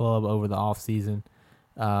with the club over the offseason.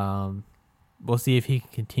 We'll see if he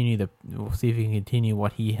can continue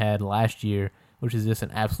what he had last year, which is just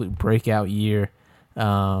an absolute breakout year.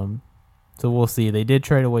 So we'll see. They did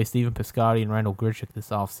trade away Stephen Piscotty and Randall Grichuk this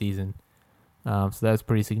offseason. So that's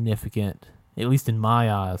pretty significant, at least in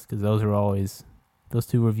my eyes, because those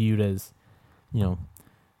two were viewed as,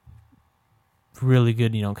 really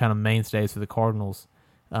good, kind of mainstays for the Cardinals.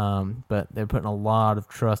 But they're putting a lot of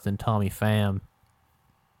trust in Tommy Pham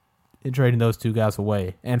in trading those two guys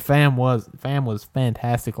away. And Pham was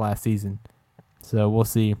fantastic last season. So we'll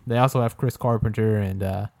see. They also have Chris Carpenter and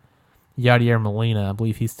Yadier Molina. I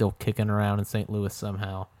believe he's still kicking around in St. Louis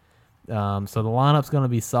somehow. So the lineup's going to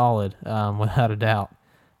be solid, without a doubt.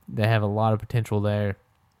 They have a lot of potential there.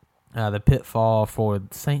 The pitfall for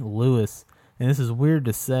St. Louis, and this is weird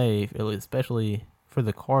to say, especially for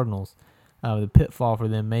the Cardinals, the pitfall for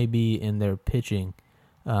them may be in their pitching.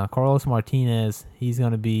 Carlos Martinez, he's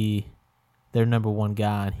going to be their number one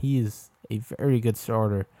guy, and he is a very good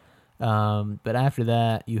starter. But after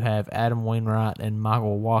that, you have Adam Wainwright and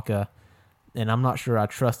Michael Wacha, and I'm not sure I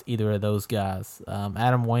trust either of those guys.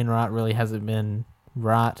 Adam Wainwright really hasn't been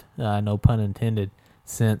right, no pun intended,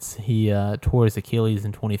 since he tore his Achilles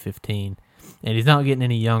in 2015. And he's not getting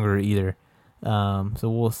any younger either. So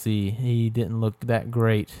we'll see. He didn't look that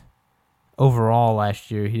great overall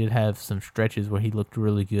last year. He did have some stretches where he looked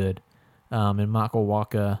really good. And Michael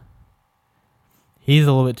Wacha, he's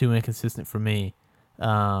a little bit too inconsistent for me.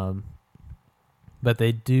 But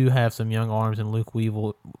they do have some young arms in Luke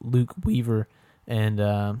Weaver and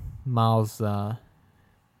Miles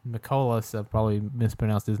McCullough. I probably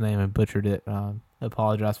mispronounced his name and butchered it.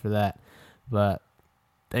 Apologize for that. But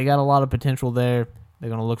they got a lot of potential there. They're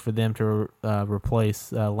going to look for them to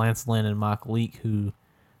replace Lance Lynn and Mike Leake, who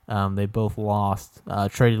they both lost.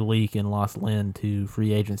 Traded Leake and lost Lynn to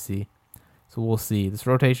free agency. So we'll see. This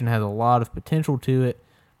rotation has a lot of potential to it.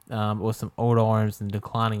 With some old arms and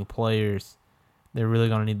declining players, they're really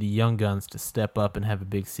going to need the young guns to step up and have a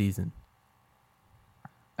big season.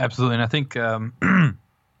 Absolutely, and I think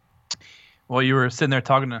while you were sitting there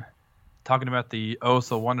talking about the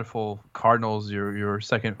so wonderful Cardinals, your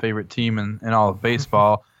second favorite team in all of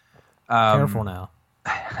baseball. Careful now.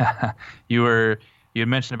 You had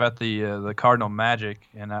mentioned about the Cardinal magic,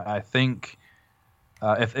 and I think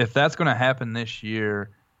if that's going to happen this year,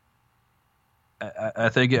 I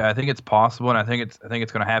think it's possible, and I think it's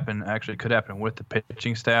going to happen. Actually, it could happen with the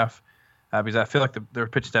pitching staff, because I feel like their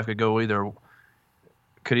pitching staff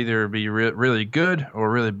could either be really good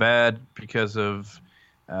or really bad because of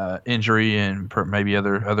injury and maybe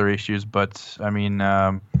other issues. But I mean,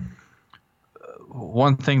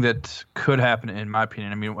 one thing that could happen, in my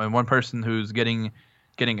opinion, I mean, one person who's getting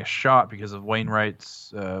a shot because of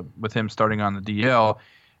Wainwright's with him starting on the DL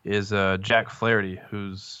is Jack Flaherty,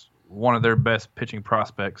 who's one of their best pitching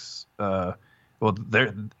prospects. Well,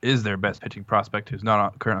 there is their best pitching prospect who's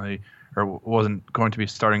not currently or wasn't going to be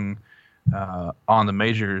starting on the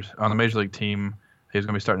major league team. He was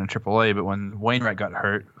going to be starting in AAA, but when Wainwright got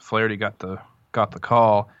hurt, Flaherty got the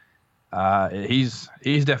call. He's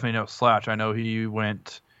definitely no slouch. I know he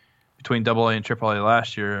went between AA and AAA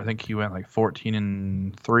last year. I think he went like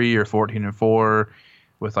 14-3 or 14-4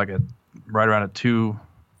 with like a right around a 2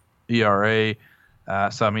 ERA.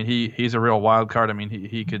 So I mean, he's a real wild card. I mean,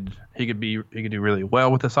 he could do really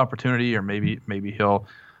well with this opportunity, or maybe he'll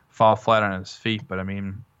fall flat on his feet. But I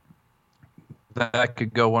mean, that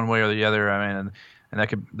could go one way or the other. I mean, and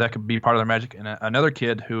that could be part of their magic. And another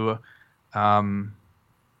kid who,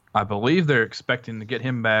 I believe they're expecting to get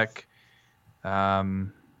him back,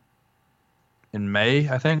 in May,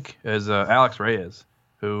 I think, is Alex Reyes,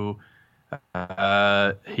 who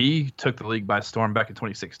he took the league by storm back in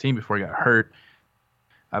 2016 before he got hurt.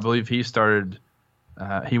 I believe he started.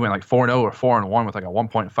 He went like 4-0 or 4-1 with like a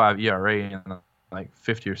 1.5 ERA and like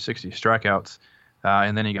 50 or 60 strikeouts,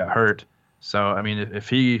 and then he got hurt. So I mean, if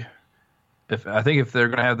I think if they're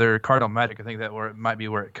going to have their Cardinal magic, I think that might be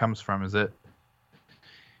where it comes from. Is that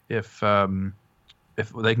if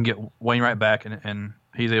they can get Wainwright back and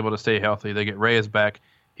he's able to stay healthy, they get Reyes back,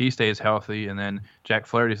 he stays healthy, and then Jack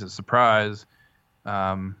Flaherty's a surprise,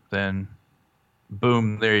 then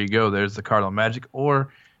boom, there you go. There's the Cardinal magic,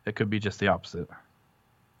 or it could be just the opposite.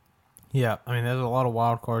 Yeah, I mean, there's a lot of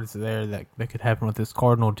wild cards there that could happen with this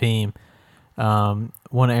Cardinal team.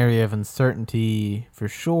 One area of uncertainty for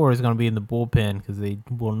sure is going to be in the bullpen because they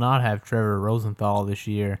will not have Trevor Rosenthal this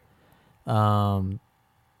year. So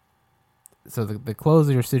the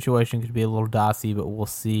closer situation could be a little dicey, but we'll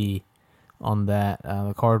see on that.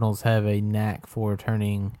 The Cardinals have a knack for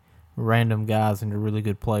turning random guys into really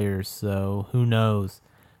good players, so who knows?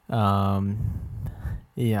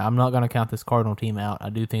 Yeah, I'm not going to count this Cardinal team out. I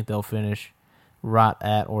do think they'll finish right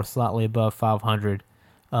at or slightly above 500.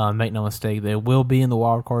 Make no mistake, they will be in the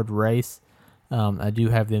wild card race. I do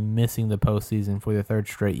have them missing the postseason for the third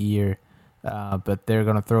straight year, but they're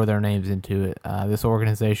going to throw their names into it. This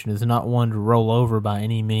organization is not one to roll over by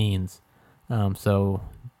any means, so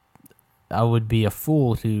I would be a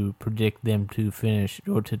fool to predict them to finish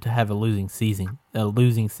or to have a losing season.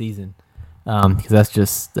 Because that's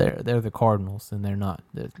just they're the Cardinals, and they're not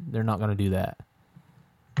going to do that.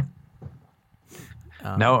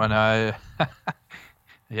 No, and I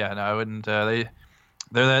wouldn't. They're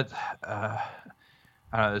that. I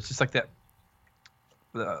don't know. It's just like that.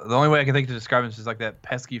 The only way I can think to describe it is just like that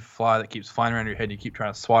pesky fly that keeps flying around your head. And you keep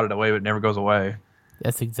trying to swat it away, but it never goes away.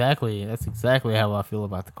 That's exactly how I feel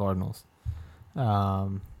about the Cardinals.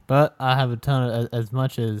 But I have a ton of as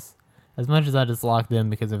much as I dislike them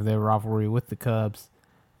because of their rivalry with the Cubs.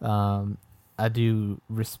 I do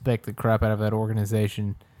respect the crap out of that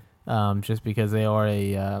organization, just because they are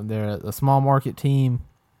they're a small market team,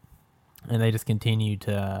 and they just continue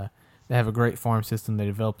to they have a great farm system. They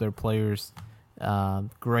develop their players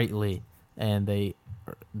greatly, and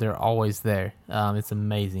they're always there. It's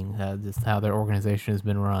amazing just how their organization has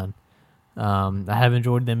been run. I have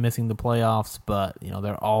enjoyed them missing the playoffs, but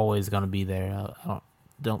they're always going to be there. I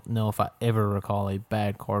don't know if I ever recall a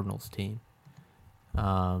bad Cardinals team.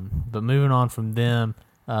 But moving on from them,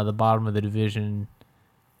 the bottom of the division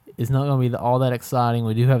is not going to be all that exciting.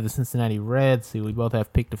 We do have the Cincinnati Reds, who we both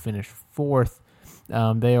have picked to finish fourth.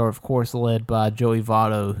 They are, of course, led by Joey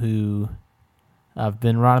Votto, who I've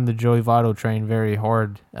been riding the Joey Votto train very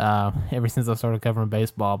hard ever since I started covering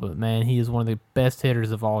baseball. But man, he is one of the best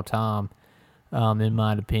hitters of all time, in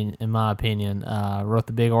my opinion. I wrote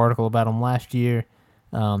the big article about him last year.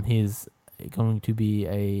 He's going to be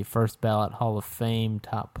a first ballot Hall of Fame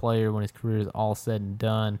top player when his career is all said and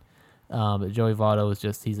done. But Joey Votto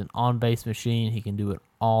is he's an on-base machine. He can do it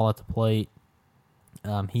all at the plate.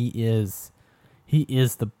 He is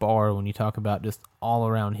the bar when you talk about just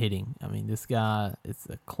all-around hitting. I mean, this guy, it's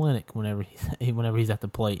a clinic whenever he's at the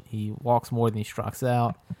plate. He walks more than he strikes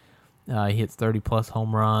out. He hits 30-plus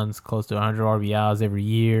home runs, close to 100 RBIs every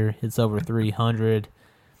year, hits over 300.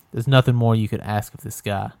 There's nothing more you could ask of this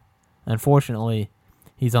guy. Unfortunately,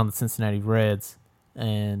 he's on the Cincinnati Reds,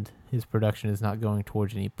 and his production is not going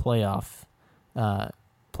towards any playoff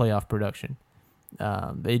production.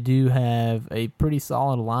 They do have a pretty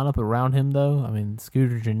solid lineup around him, though. I mean,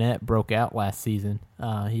 Scooter Gennett broke out last season.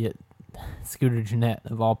 He hit Scooter Gennett,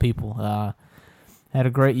 of all people, had a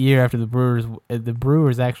great year after the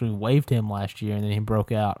Brewers actually waived him last year, and then he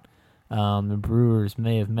broke out. The Brewers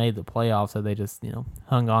may have made the playoffs, so they just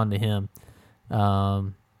hung on to him.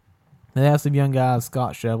 They have some young guys: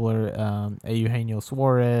 Scott Schebler, Eugenio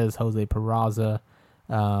Suarez, Jose Peraza.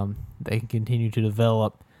 They can continue to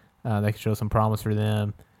develop. They can show some promise for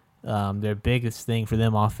them. Their biggest thing for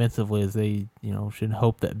them offensively is they, should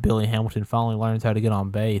hope that Billy Hamilton finally learns how to get on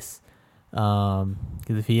base. Because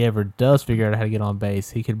if he ever does figure out how to get on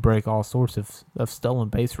base, he could break all sorts of stolen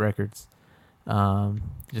base records.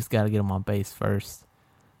 Just got to get him on base first.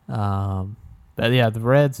 But yeah, the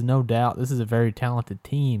Reds, no doubt, this is a very talented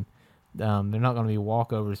team. They're not going to be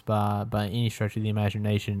walkovers by any stretch of the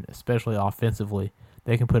imagination, especially offensively.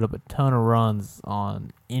 They can put up a ton of runs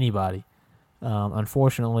on anybody.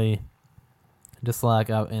 Unfortunately, I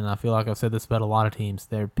feel like I've said this about a lot of teams,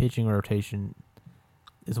 their pitching rotation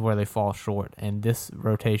is where they fall short, and this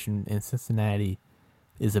rotation in Cincinnati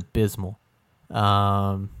is abysmal. They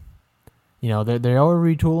are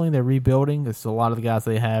retooling, they're rebuilding. There's a lot of the guys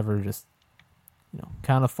they have are just,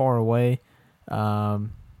 kind of far away.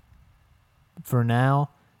 For now,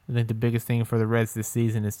 I think the biggest thing for the Reds this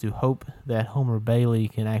season is to hope that Homer Bailey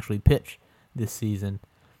can actually pitch this season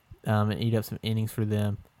and eat up some innings for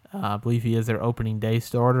them. I believe he is their opening day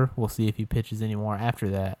starter. We'll see if he pitches anymore after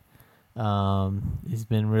that. He's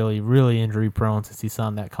been really, really injury prone since he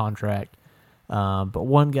signed that contract. But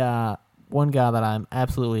one guy that I'm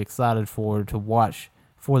absolutely excited to watch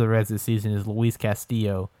for the Reds this season is Luis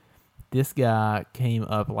Castillo. This guy came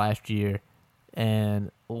up last year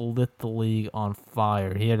and lit the league on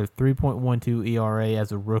fire. He had a 3.12 ERA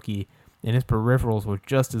as a rookie, and his peripherals were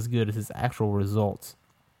just as good as his actual results.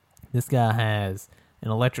 This guy has an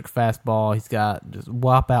electric fastball. He's got just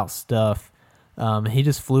whop-out stuff. He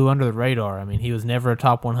just flew under the radar. I mean, he was never a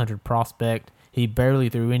top 100 prospect. He barely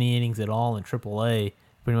threw any innings at all in AAA.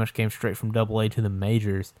 Pretty much came straight from AA to the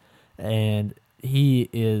majors. And he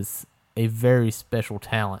is a very special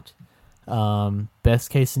talent. Best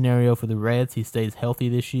case scenario for the Reds, he stays healthy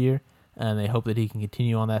this year, and they hope that he can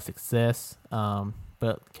continue on that success.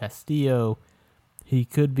 But Castillo, he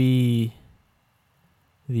could be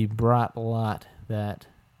the bright light that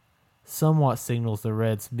somewhat signals the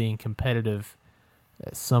Reds being competitive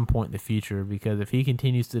at some point in the future, because if he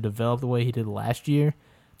continues to develop the way he did last year,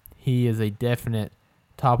 he is a definite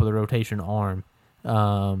top of the rotation arm.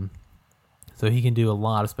 So he can do a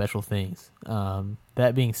lot of special things.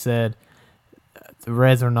 That being said, the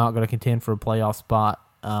Reds are not going to contend for a playoff spot.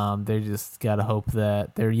 They just got to hope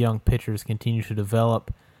that their young pitchers continue to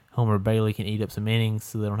develop. Homer Bailey can eat up some innings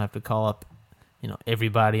so they don't have to call up,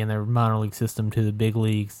 everybody in their minor league system to the big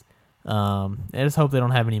leagues. I just hope they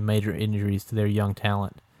don't have any major injuries to their young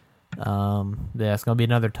talent. It's going to be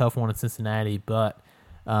another tough one in Cincinnati, but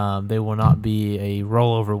they will not be a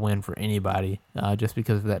rollover win for anybody just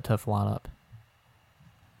because of that tough lineup.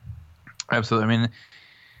 Absolutely.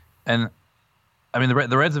 The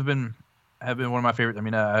Reds have been one of my favorite.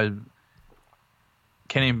 I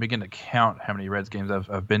can't even begin to count how many Reds games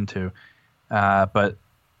I've been to. But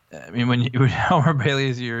when Homer Bailey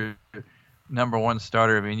is your number one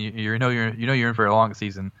starter, you're in for a long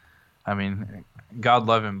season. God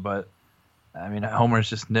love him, but Homer's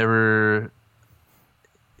just never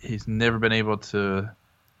been able to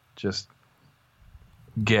just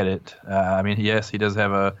get it. Yes, he does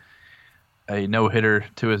have a no-hitter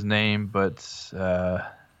to his name, but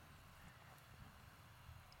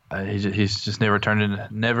he's just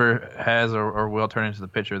never has or will turn into the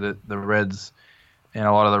pitcher that the Reds and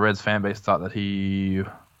a lot of the Reds fan base thought that he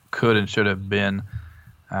could and should have been.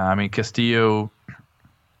 Castillo,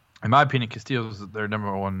 in my opinion, Castillo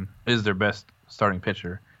is their best starting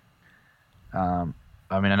pitcher. I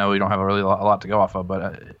know we don't have a lot to go off of,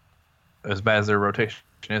 but as bad as their rotation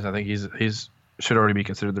is, I think he's should already be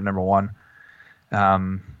considered their number one.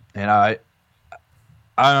 And I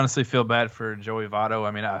honestly feel bad for Joey Votto.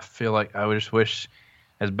 I feel like I would just wish,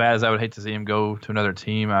 as bad as I would hate to see him go to another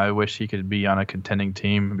team, I wish he could be on a contending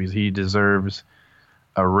team because he deserves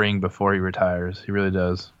a ring before he retires. He really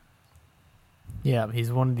does. Yeah,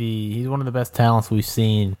 he's one of the best talents we've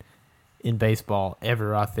seen in baseball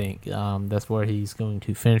ever, I think. That's where he's going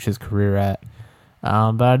to finish his career at.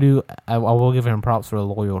 But I will give him props for the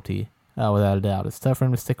loyalty. Without a doubt. It's tough for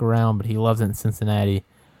him to stick around, but he loves it in Cincinnati.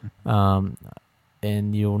 And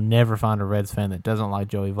you'll never find a Reds fan that doesn't like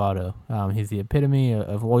Joey Votto. He's the epitome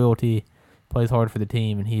of loyalty, plays hard for the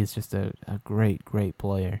team, and he is just a great, great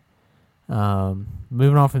player.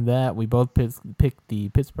 Moving on from that, we both picked the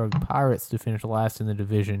Pittsburgh Pirates to finish last in the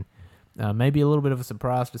division. Maybe a little bit of a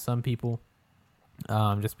surprise to some people,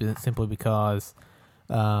 simply because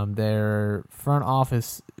their front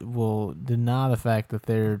office will deny the fact that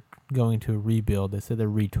they're going to a rebuild. They said they're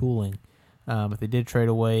retooling. But they did trade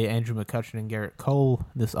away Andrew McCutchen and Garrett Cole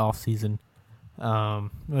this offseason,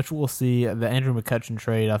 which we'll see. The Andrew McCutchen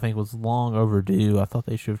trade, I think, was long overdue. I thought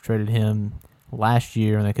they should have traded him last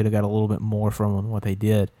year, and they could have got a little bit more from him than what they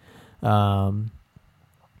did. But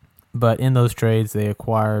in those trades, they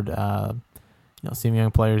acquired some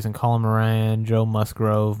young players in Colin Moran, Joe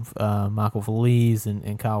Musgrove, Michael Feliz,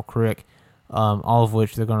 and Kyle Crick, all of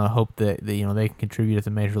which they're going to hope that they can contribute at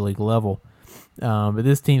the major league level. But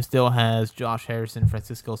this team still has Josh Harrison,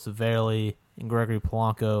 Francisco Cervelli, and Gregory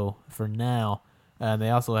Polanco for now. They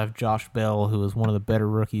also have Josh Bell, who was one of the better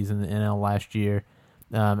rookies in the NL last year,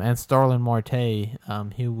 and Starlin Marte.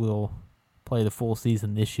 He will play the full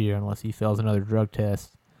season this year unless he fails another drug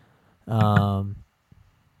test.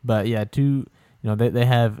 But yeah, they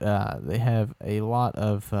have a lot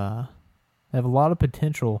of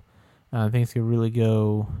potential. Things could really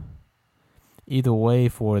go either way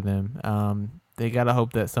for them. They got to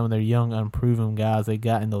hope that some of their young, unproven guys they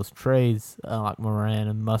got in those trades, like Moran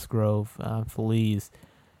and Musgrove, Feliz,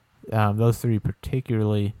 those three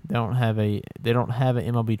particularly, they don't have an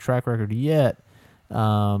MLB track record yet,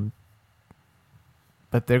 but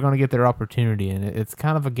they're going to get their opportunity, and it's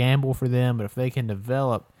kind of a gamble for them. But if they can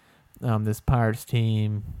develop, this Pirates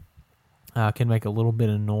team can make a little bit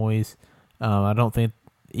of noise. I don't think,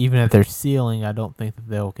 even at their ceiling, I don't think that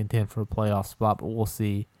they'll contend for a playoff spot, but we'll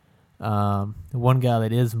see. One guy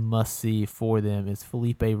that is must-see for them is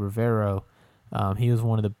Felipe Rivero. He was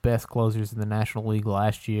one of the best closers in the National League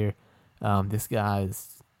last year. This guy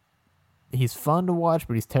he's fun to watch,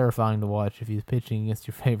 but he's terrifying to watch if he's pitching against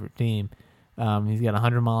your favorite team. He's got a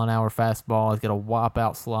 100-mile-an-hour fastball. He's got a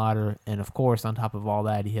whop-out slider, and of course, on top of all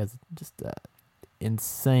that, he has just an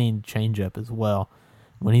insane changeup as well.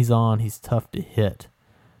 When he's on, he's tough to hit.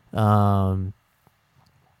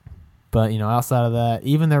 But, outside of that,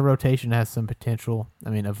 even their rotation has some potential. I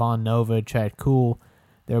mean, Ivan Nova, Chad Kuhl,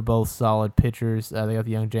 they're both solid pitchers. They got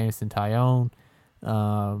the young Jameson Tyone.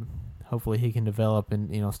 Hopefully he can develop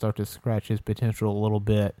and, start to scratch his potential a little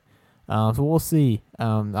bit. So we'll see.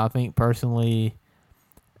 I think personally,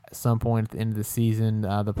 at some point at the end of the season,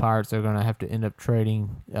 the Pirates are going to have to end up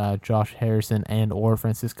trading Josh Harrison and or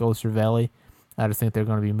Francisco Cervelli. I just think they're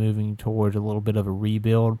going to be moving towards a little bit of a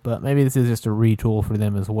rebuild, but maybe this is just a retool for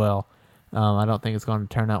them as well. I don't think it's going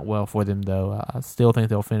to turn out well for them, though. I still think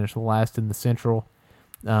they'll finish last in the Central.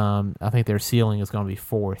 I think their ceiling is going to be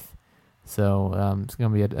fourth. So it's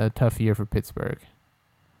going to be a tough year for Pittsburgh.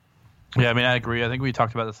 Yeah, I mean, I agree. I think we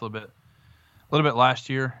talked about this a little bit last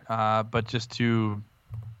year, but just to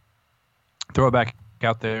throw it back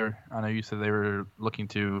out there, I know you said they were looking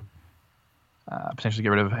to potentially get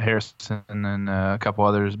rid of Harrison and a couple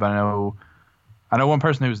others, but I know one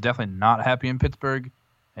person who was definitely not happy in Pittsburgh,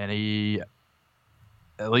 and he,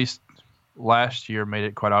 at least last year, made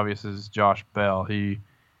it quite obvious, is Josh Bell. He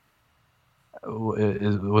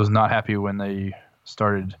was not happy when they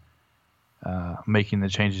started making the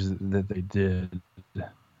changes that they did.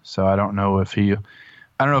 So I don't know if he'll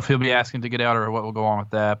be asking to get out or what will go on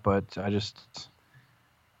with that, but I just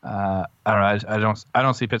I don't know. I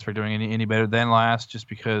don't see Pittsburgh doing any better than last, just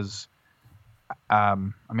because. I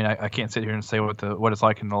mean, I can't sit here and say what it's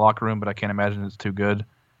like in the locker room, but I can't imagine it's too good.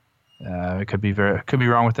 It could be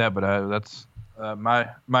wrong with that, but that's my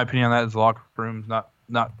opinion on that. Is the locker room's not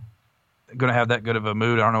going to have that good of a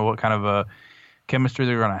mood. I don't know what kind of a chemistry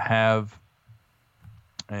they're going to have,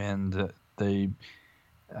 and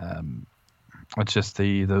it's just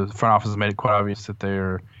the front office has made it quite obvious that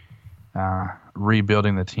they're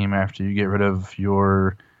rebuilding the team after you get rid of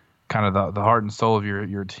your kind of the heart and soul of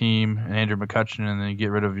your team and Andrew McCutchen, and then you get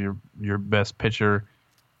rid of your best pitcher.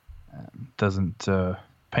 Doesn't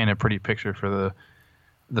paint a pretty picture for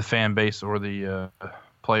the fan base or the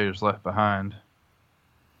players left behind.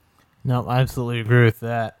 No, I absolutely agree with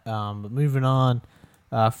that. But moving on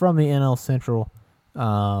from the NL Central,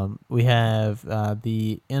 we have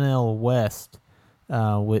the NL West,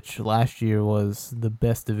 which last year was the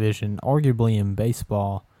best division, arguably in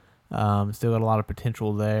baseball. Still got a lot of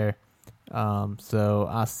potential there. So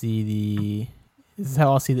this is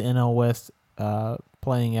how I see the NL West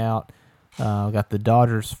playing out. We got the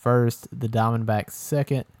Dodgers first, the Diamondbacks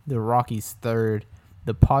second, the Rockies third,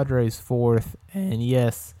 the Padres fourth, and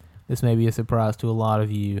yes, this may be a surprise to a lot of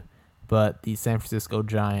you, but the San Francisco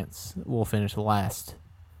Giants will finish last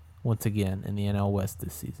once again in the NL West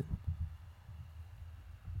this season.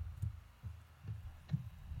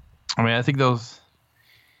 I mean, I think those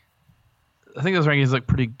rankings look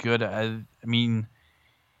pretty good. I mean,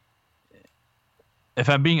 if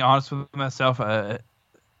I'm being honest with myself,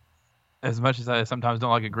 as much as I sometimes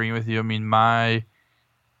don't like agreeing with you, I mean, my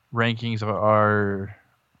rankings are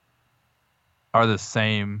the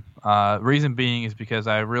same. Reason being is because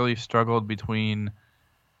I really struggled between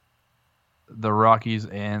the Rockies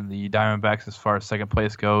and the Diamondbacks as far as second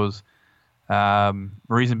place goes.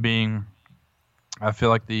 Reason being, I feel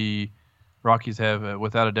like the Rockies have,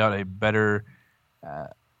 without a doubt, a better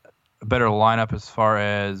lineup as far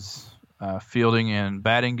as fielding and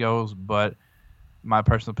batting goes. But my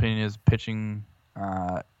personal opinion is pitching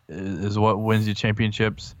is what wins you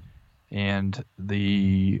championships, and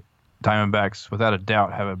the Diamondbacks, without a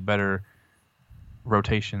doubt, have a better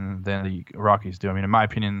rotation than the Rockies do. I mean, in my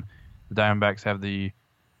opinion, the Diamondbacks have the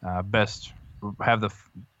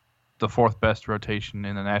fourth best rotation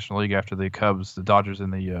in the National League after the Cubs, the Dodgers,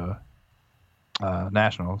 and the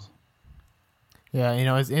Nationals. Yeah,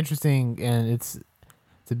 it's interesting, and it's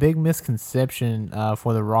a big misconception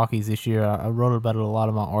for the Rockies this year. I wrote about it a lot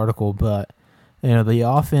in my article, but the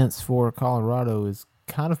offense for Colorado is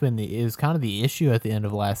kind of the issue at the end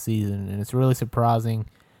of last season, and it's really surprising.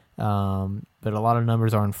 But a lot of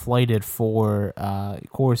numbers are inflated for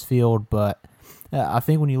Coors Field, but I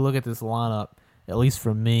think when you look at this lineup, at least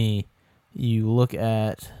for me, you look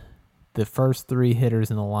at the first three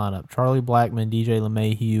hitters in the lineup: Charlie Blackmon, DJ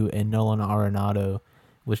LeMahieu, and Nolan Arenado.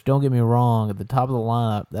 Which, don't get me wrong, at the top of the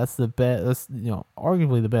lineup, that's the best. That's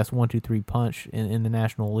arguably the best 1-2-3 punch in the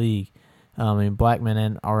National League. Blackmon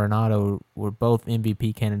and Arenado were both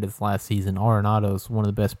MVP candidates last season. Arenado's one of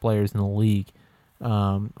the best players in the league,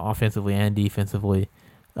 offensively and defensively.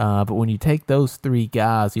 But when you take those three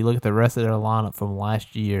guys, you look at the rest of their lineup from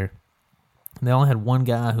last year, they only had one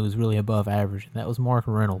guy who was really above average, and that was Mark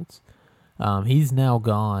Reynolds. He's now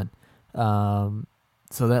gone.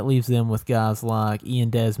 So that leaves them with guys like Ian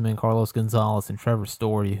Desmond, Carlos Gonzalez, and Trevor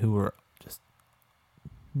Story, who were just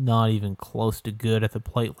not even close to good at the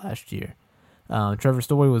plate last year. Trevor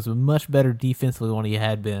Story was much better defensively than he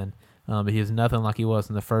had been, but he was nothing like he was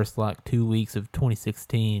in the first 2 weeks of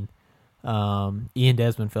 2016. Ian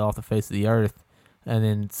Desmond fell off the face of the earth, and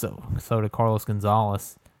then so did Carlos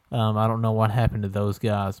Gonzalez. I don't know what happened to those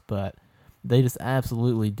guys, but they just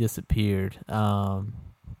absolutely disappeared.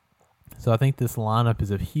 So I think this lineup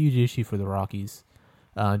is a huge issue for the Rockies,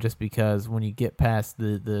 just because when you get past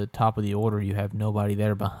the top of the order, you have nobody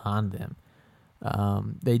there behind them.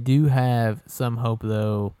 They do have some hope,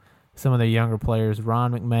 though. Some of their younger players,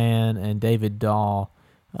 Ron McMahon and David Dahl.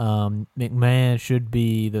 McMahon should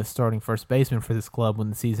be the starting first baseman for this club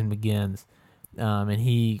when the season begins, and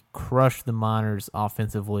he crushed the minors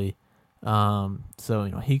offensively.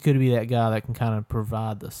 So he could be that guy that can kind of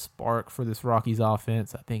provide the spark for this Rockies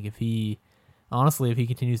offense. I think if he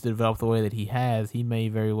continues to develop the way that he has, he may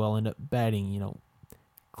very well end up batting,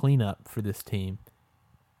 cleanup for this team.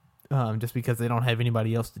 Just because they don't have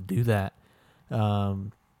anybody else to do that.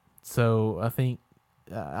 So I think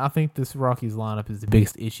this Rockies lineup is the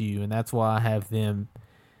biggest issue, and that's why I have them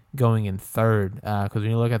going in third. Because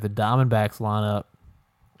when you look at the Diamondbacks lineup,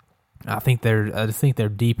 I just think they're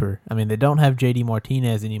deeper. I mean, they don't have J.D.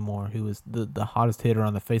 Martinez anymore, who was the hottest hitter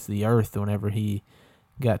on the face of the earth whenever he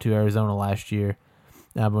got to Arizona last year.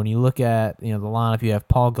 But when you look at the lineup, you have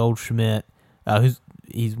Paul Goldschmidt,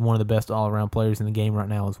 he's one of the best all-around players in the game right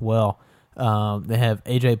now as well. They have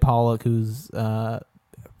A.J. Pollock, who's a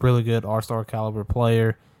really good all-star caliber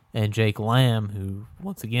player, and Jake Lamb, who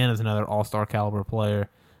once again is another all-star caliber player.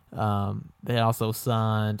 They also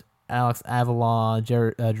signed Alex Avila,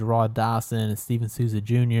 Gerard Dyson, and Steven Souza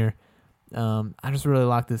Jr. I just really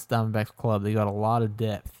like this Diamondbacks club. They got a lot of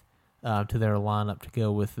depth to their lineup to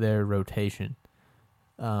go with their rotation.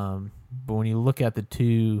 But when you look at the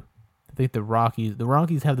two, I think the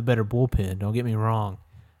Rockies have the better bullpen. Don't get me wrong.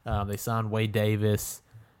 They signed Wade Davis,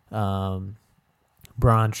 Brian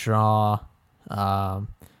Shaw, and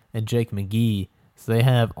Jake McGee. So they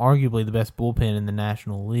have arguably the best bullpen in the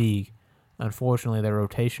National League. Unfortunately, their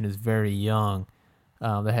rotation is very young.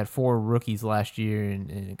 They had 4 rookies last year,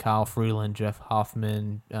 in Kyle Freeland, Jeff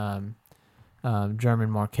Hoffman, German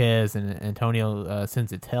Marquez, and Antonio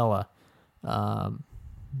Senzatella. And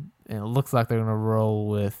it looks like they're going to roll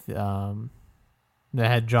with they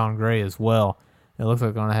had John Gray as well. It looks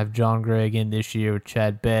like they're going to have John Gray again this year with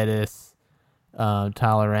Chad Bettis,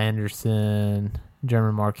 Tyler Anderson,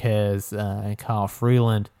 German Marquez, and Kyle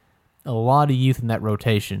Freeland. A lot of youth in that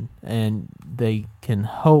rotation, and they can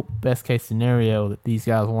hope, best case scenario, that these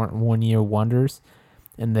guys weren't one-year wonders,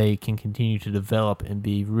 and they can continue to develop and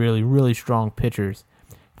be really, really strong pitchers.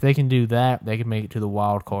 If they can do that, they can make it to the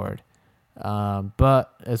wild card.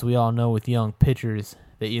 But as we all know, with young pitchers,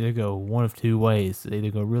 they either go one of two ways. They either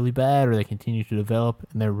go really bad, or they continue to develop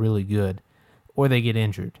and they're really good, or they get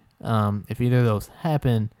injured. If either of those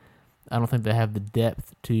happen, I don't think they have the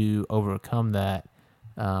depth to overcome that.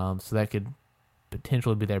 So that could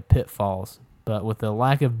potentially be their pitfalls. But with the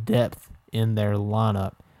lack of depth in their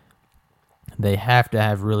lineup, they have to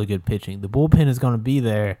have really good pitching. The bullpen is going to be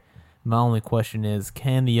there. My only question is,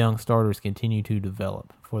 can the young starters continue to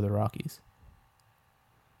develop for the Rockies?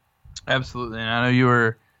 Absolutely. And I know you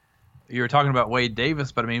were talking about Wade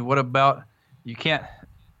Davis, but I mean, what about you can't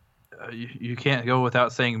go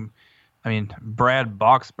without saying, I mean, Brad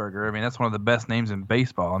Boxberger. I mean, that's one of the best names in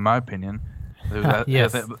baseball, in my opinion.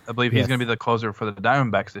 Yes. I believe he's going to be the closer for the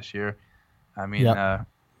Diamondbacks this year. I mean, I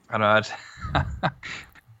don't know.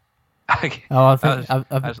 I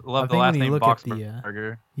just love the last name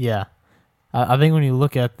Boxberger. I think when you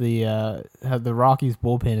look at the Rockies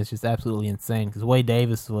bullpen, it's just absolutely insane because Wade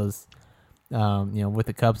Davis was, with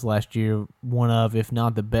the Cubs last year, one of, if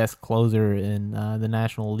not the best closer in the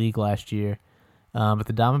National League last year. But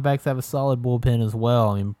the Diamondbacks have a solid bullpen as well.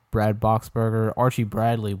 I mean, Brad Boxberger, Archie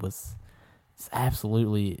Bradley was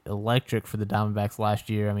absolutely electric for the Diamondbacks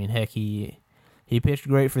last year. I mean, heck, he pitched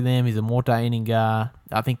great for them. He's a multi-inning guy.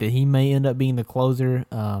 I think that he may end up being the closer.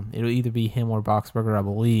 It'll either be him or Boxberger, I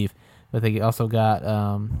believe. But they also got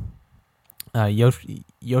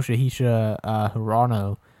Yoshihisa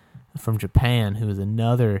Hirano from Japan, who is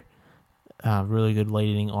another really good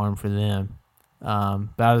late-inning arm for them.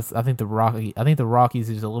 But I think the Rockies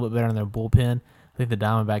is a little bit better in their bullpen. I think the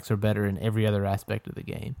Diamondbacks are better in every other aspect of the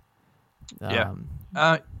game. I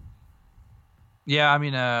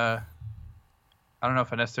mean, I don't know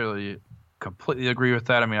if I necessarily completely agree with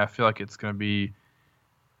that. I mean, I feel like it's going to be,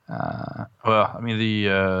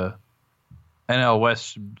 the NL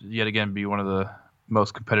West should yet again be one of the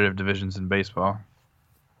most competitive divisions in baseball.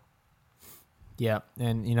 Yeah,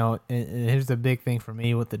 and here's the big thing for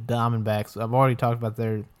me with the Diamondbacks. I've already talked about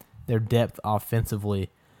their depth offensively.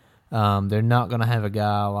 They're not going to have a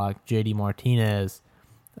guy like J.D. Martinez.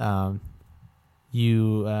 And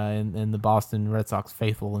the Boston Red Sox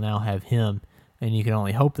faithful will now have him, and you can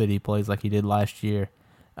only hope that he plays like he did last year.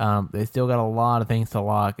 They still got a lot of things to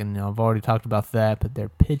lock, and I've already talked about that, but their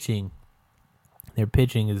pitching is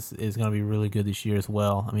going to be really good this year as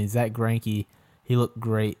well. I mean, Zach Greinke, he looked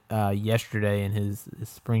great yesterday in his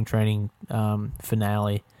spring training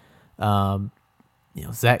finale.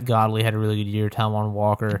 Zach Godley had a really good year, Taijuan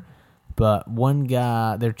Walker. But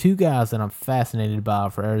there are two guys that I'm fascinated by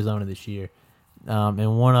for Arizona this year.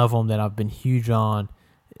 And one of them that I've been huge on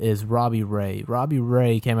is Robbie Ray. Robbie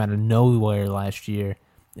Ray came out of nowhere last year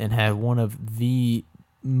and had one of the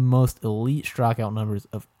most elite strikeout numbers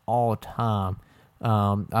of all time.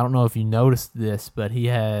 I don't know if you noticed this, but he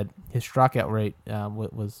had his strikeout rate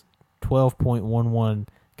was 12.11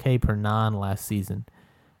 K per nine last season,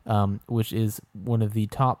 which is one of the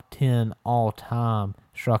top 10 all-time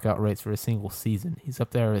strikeout rates for a single season. He's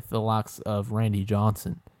up there with the likes of Randy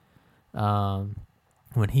Johnson.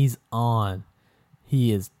 When he's on,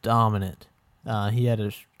 he is dominant. He had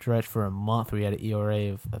a stretch for a month where he had an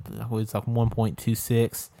ERA of it was like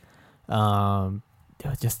 1.26.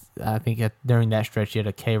 I think during that stretch he had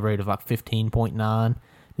a K rate of like 15.9.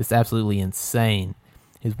 Just absolutely insane.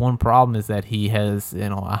 His one problem is that he has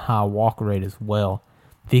a high walk rate as well.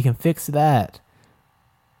 If he can fix that,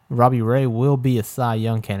 Robbie Ray will be a Cy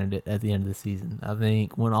Young candidate at the end of the season. I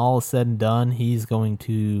think when all is said and done, he's going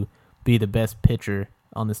to be the best pitcher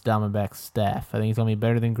on this Diamondbacks staff. I think he's going to be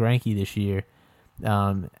better than Greinke this year,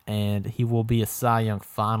 and he will be a Cy Young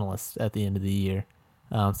finalist at the end of the year.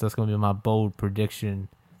 So that's going to be my bold prediction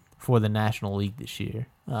for the National League this year.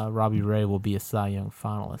 Robbie Ray will be a Cy Young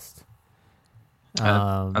finalist.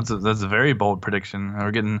 That's a very bold prediction.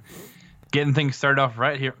 We're getting things started off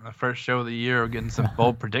right here on the first show of the year. We're getting some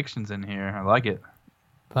bold predictions in here. I like it.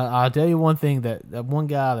 But I'll tell you one thing that one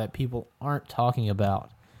guy that people aren't talking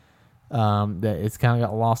about, that it's kind of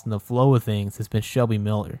got lost in the flow of things, has been Shelby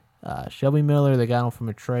Miller. Shelby Miller, they got him from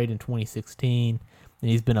a trade in 2016, and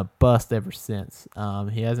he's been a bust ever since.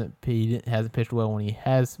 He hasn't pitched well when he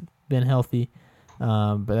has been healthy,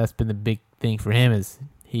 but that's been the big thing for him is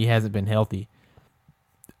he hasn't been healthy.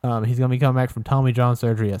 He's going to be coming back from Tommy John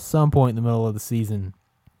surgery at some point in the middle of the season.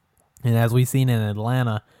 And as we've seen in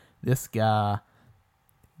Atlanta, this guy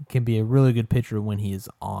can be a really good pitcher when he is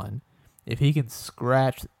on. If he can just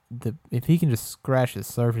scratch the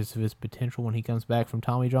surface of his potential when he comes back from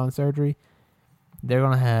Tommy John surgery, they're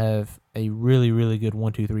going to have a really, really good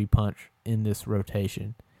 1-2-3 punch in this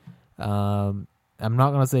rotation. I'm not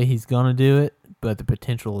going to say he's going to do it, but the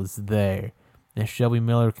potential is there. If Shelby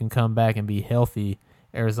Miller can come back and be healthy,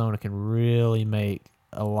 Arizona can really make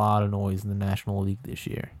a lot of noise in the National League this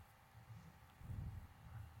year.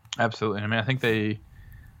 Absolutely. I mean, I think they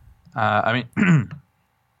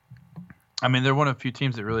I mean, they're one of the few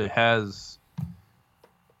teams that really has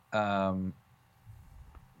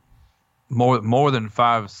more than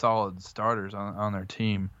 5 solid starters on their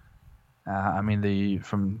team. I mean,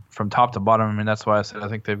 from top to bottom. I mean, that's why I said I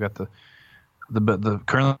think they've got the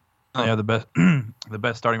currently have the best the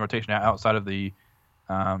best starting rotation outside of the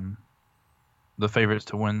favorites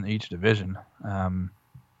to win each division.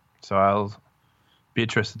 So I'll be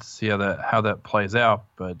interested to see how that plays out.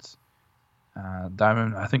 But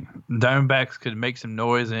I think Diamondbacks could make some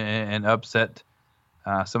noise and upset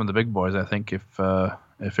some of the big boys. I think if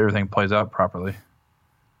everything plays out properly.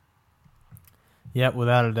 Yep,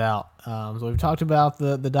 without a doubt. So we've talked about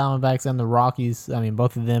the Diamondbacks and the Rockies. I mean,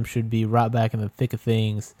 both of them should be right back in the thick of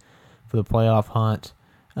things for the playoff hunt.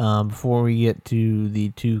 Before we get to the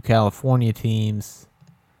two California teams,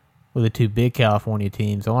 or the two big California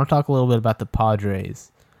teams, I want to talk a little bit about the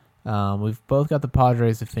Padres. We've both got the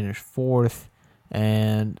Padres to finish fourth,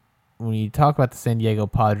 and when you talk about the San Diego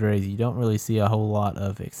Padres, you don't really see a whole lot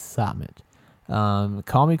of excitement.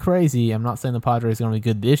 Call me crazy. I'm not saying the Padres are going to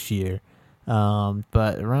be good this year.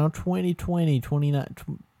 But around 2020,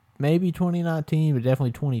 maybe 2019, but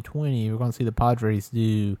definitely 2020, we're going to see the Padres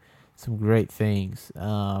do some great things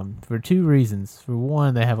for two reasons. For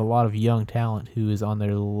one, they have a lot of young talent who is on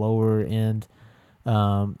their lower end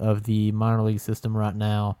of the minor league system right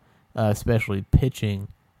now, especially pitching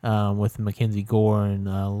with Mackenzie Gore and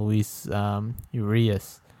Luis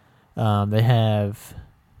Urias. They have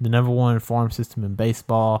the number one farm system in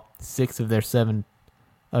baseball. Six of their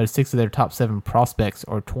top 7 prospects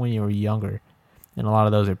are 20 or younger, and a lot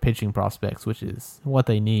of those are pitching prospects, which is what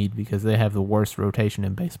they need because they have the worst rotation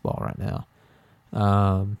in baseball right now.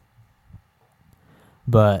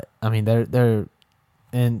 But I mean, they're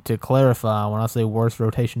and to clarify, when I say worst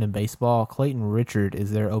rotation in baseball, Clayton Richard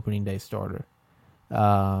is their opening day starter.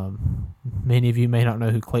 Many of you may not know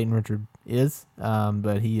who Clayton Richard is,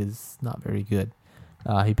 but he is not very good.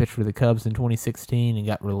 He pitched for the Cubs in 2016 and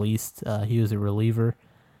got released. He was a reliever.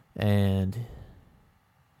 And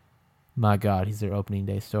my God, he's their opening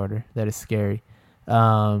day starter. That is scary.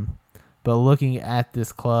 But looking at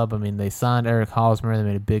this club, I mean, they signed Eric Hosmer. They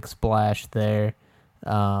made a big splash there.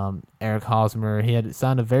 Eric Hosmer, he had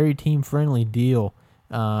signed a very team-friendly deal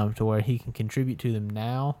to where he can contribute to them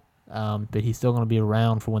now, but he's still going to be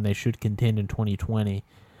around for when they should contend in 2020.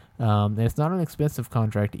 And it's not an expensive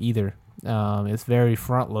contract either. It's very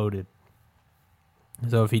front-loaded.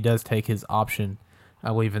 So if he does take his option, I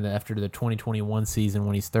believe after the 2021 season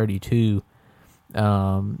when he's 32,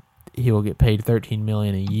 he will get paid $13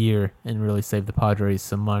 million a year and really save the Padres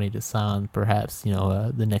some money to sign perhaps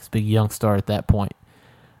the next big young star at that point.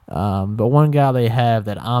 But one guy they have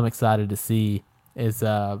that I'm excited to see is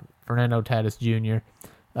Fernando Tatis Jr.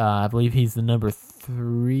 I believe he's the number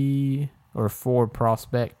 3 or 4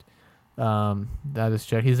 prospect. I just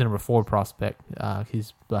checked. He's the number 4 prospect.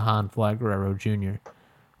 He's behind Vlad Guerrero Jr.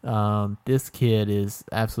 This kid is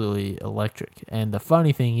absolutely electric. And the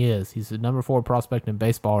funny thing is, he's the number 4 prospect in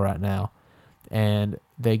baseball right now. And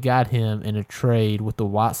they got him in a trade with the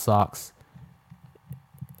White Sox.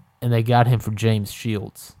 And they got him for James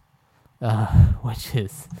Shields, which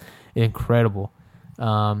is incredible.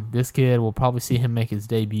 This kid, will probably see him make his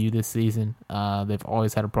debut this season. They've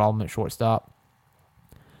always had a problem at shortstop.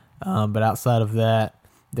 But outside of that,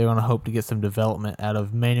 they're going to hope to get some development out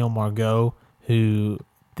of Manuel Margot, who...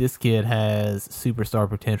 This kid has superstar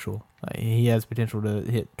potential. He has potential to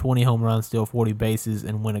hit 20 home runs, steal 40 bases,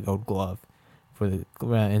 and win a Gold Glove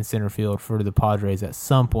in center field for the Padres at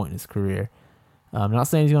some point in his career. I'm not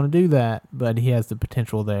saying he's going to do that, but he has the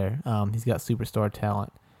potential there. He's got superstar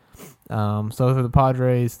talent. So for the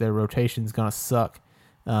Padres, their rotation is going to suck,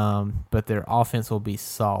 but their offense will be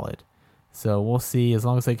solid. So we'll see. As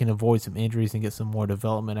long as they can avoid some injuries and get some more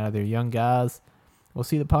development out of their young guys, we'll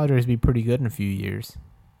see the Padres be pretty good in a few years.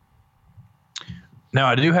 Now,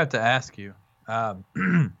 I do have to ask you,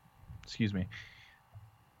 excuse me.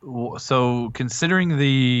 So, considering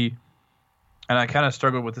and I kind of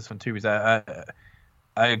struggled with this one too, because I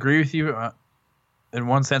agree with you in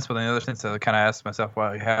one sense, but in the other sense, I kind of asked myself,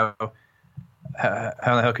 how the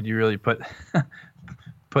hell could you really put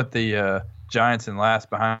the Giants in last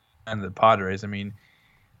behind the Padres? I mean,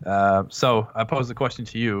 so I pose the question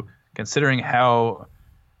to you, considering how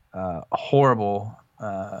horrible.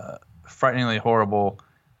 Frighteningly horrible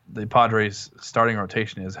the Padres starting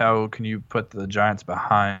rotation is, how can you put the Giants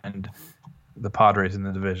behind the Padres in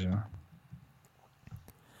the division?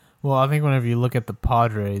 Well, I think whenever you look at the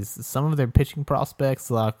Padres, some of their pitching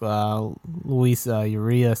prospects like Luis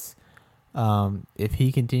Urias, if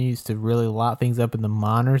he continues to really light things up in the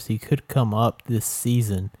minors, he could come up this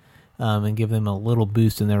season and give them a little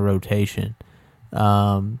boost in their rotation.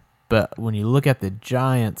 But when you look at the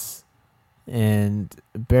Giants, and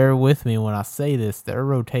bear with me when I say this, their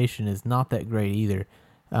rotation is not that great either.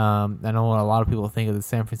 I know what a lot of people think of the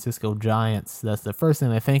San Francisco Giants. That's the first thing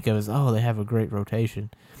they think of is, oh, they have a great rotation.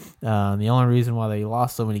 The only reason why they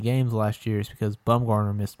lost so many games last year is because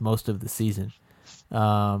Bumgarner missed most of the season.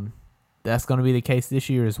 That's going to be the case this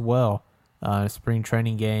year as well. Spring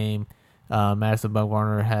training game, Madison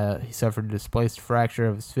Bumgarner he suffered a displaced fracture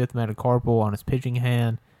of his fifth metacarpal on his pitching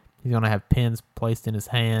hand. He's going to have pins placed in his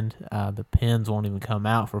hand. The pins won't even come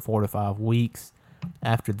out for 4 to 5 weeks.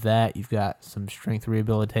 After that, you've got some strength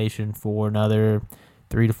rehabilitation for another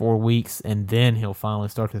 3 to 4 weeks, and then he'll finally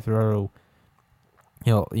start to throw.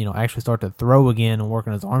 He'll actually start to throw again and work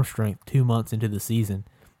on his arm strength 2 months into the season.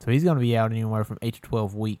 So he's going to be out anywhere from 8 to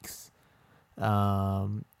 12 weeks,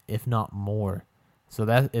 if not more.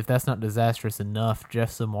 So if that's not disastrous enough,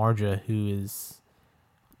 Jeff Samardzija, who is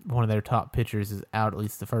one of their top pitchers, is out at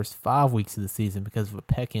least the first 5 weeks of the season because of a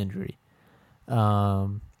pec injury.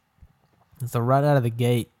 So right out of the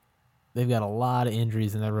gate, they've got a lot of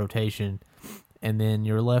injuries in their rotation, and then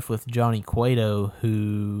you're left with Johnny Cueto,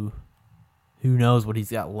 who knows what he's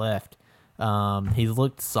got left. He's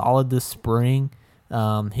looked solid this spring.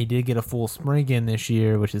 He did get a full spring in this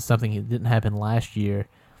year, which is something that didn't happen last year.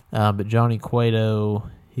 But Johnny Cueto,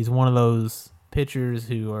 he's one of those pitchers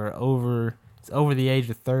who are over the age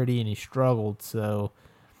of 30, and he struggled. So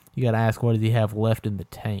you got to ask, what does he have left in the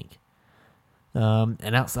tank?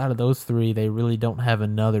 And outside of those three, they really don't have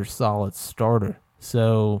another solid starter.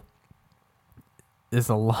 So there's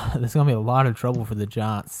going to be a lot of trouble for the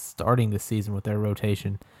Giants starting the season with their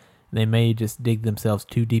rotation. They may just dig themselves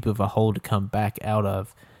too deep of a hole to come back out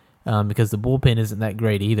of, because the bullpen isn't that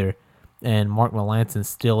great either. And Mark Melancon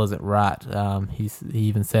still isn't right. He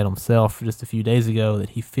even said himself just a few days ago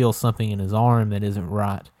that he feels something in his arm that isn't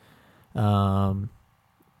right. And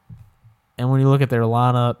when you look at their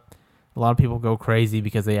lineup, a lot of people go crazy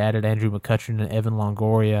because they added Andrew McCutchen and Evan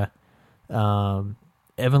Longoria. Evan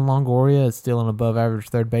Longoria is still an above-average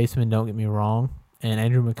third baseman, don't get me wrong. And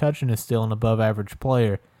Andrew McCutchen is still an above-average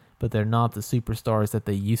player, but they're not the superstars that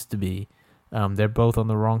they used to be. They're both on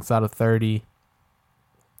the wrong side of 30.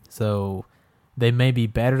 So they may be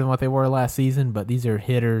better than what they were last season, but these are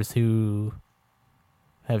hitters who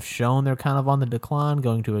have shown they're kind of on the decline,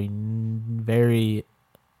 going to a very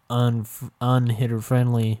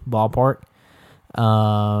unhitter-friendly ballpark.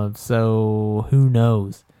 So who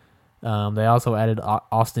knows? They also added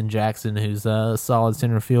Austin Jackson, who's a solid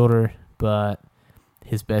center fielder, but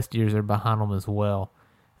his best years are behind him as well.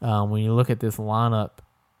 When you look at this lineup,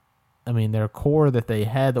 I mean, their core that they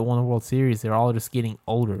had that won the World Series, they're all just getting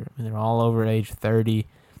older. I mean, they're all over age 30.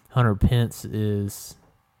 Hunter Pence is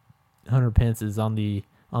on the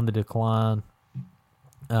decline.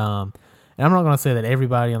 And I'm not going to say that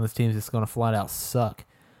everybody on this team is just going to flat out suck,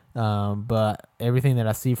 but everything that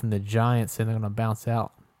I see from the Giants, and they're going to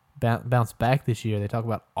bounce back this year. They talk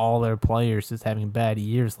about all their players just having bad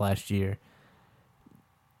years last year.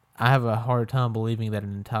 I have a hard time believing that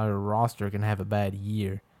an entire roster can have a bad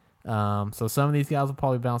year. So some of these guys will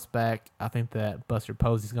probably bounce back. I think that Buster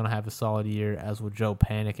Posey's going to have a solid year, as will Joe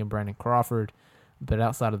Panic and Brandon Crawford. But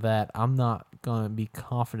outside of that, I'm not going to be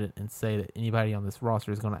confident and say that anybody on this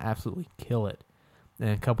roster is going to absolutely kill it.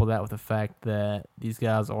 And couple that with the fact that these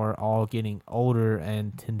guys are all getting older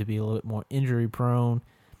and tend to be a little bit more injury prone.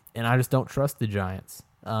 And I just don't trust the Giants.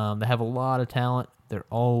 They have a lot of talent. They're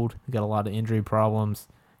old. They got a lot of injury problems.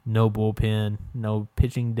 No bullpen. No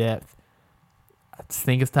pitching depth. I just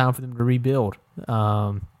think it's time for them to rebuild.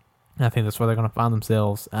 I think that's where they're going to find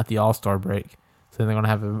themselves at the All-Star break. So they're going to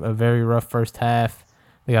have a very rough first half.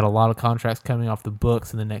 They got a lot of contracts coming off the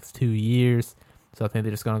books in the next 2 years. So I think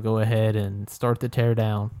they're just going to go ahead and start the tear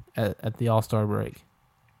down at the All-Star break.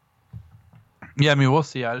 Yeah, I mean, we'll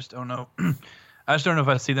see. I just don't know. I just don't know if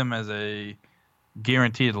I see them as a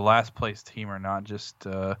guaranteed last place team or not. Just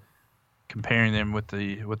comparing them with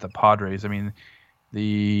the Padres. I mean,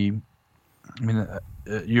 you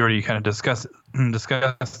already kind of discussed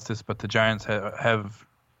this, but the Giants have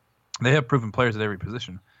proven players at every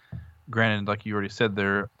position. Granted, like you already said,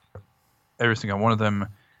 every single one of them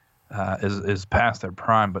is past their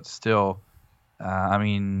prime, but still, I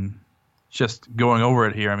mean, just going over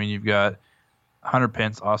it here. I mean, you've got Hunter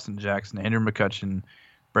Pence, Austin Jackson, Andrew McCutchen,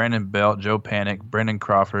 Brandon Belt, Joe Panic, Brandon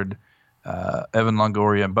Crawford, Evan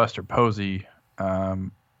Longoria, and Buster Posey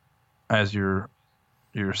as your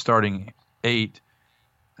starting 8.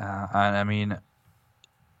 I mean,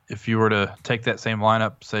 if you were to take that same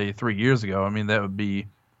lineup, say 3 years ago, I mean, that would be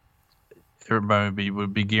everybody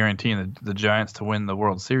would be guaranteeing the Giants to win the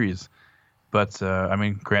World Series. But I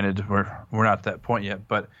mean, granted, we're not at that point yet.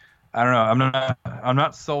 But I don't know. I'm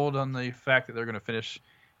not sold on the fact that they're going to finish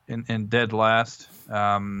in dead last.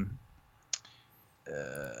 I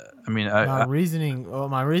mean, my reasoning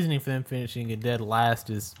for them finishing in dead last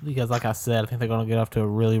is because, like I said, I think they're going to get off to a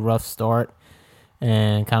really rough start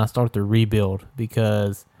and kind of start the rebuild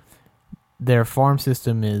because their farm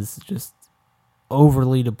system is just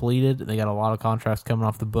overly depleted. They got a lot of contracts coming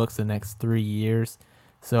off the books the next 3 years.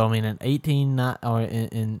 So, I mean, in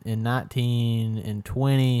 19 and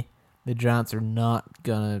 20, the Giants are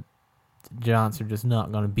just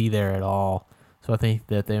not going to be there at all. So I think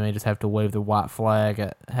that they may just have to wave the white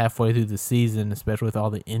flag halfway through the season, especially with all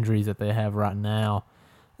the injuries that they have right now,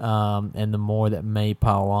 and the more that may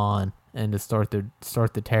pile on, and to start the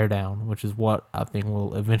teardown, which is what I think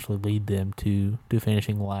will eventually lead them to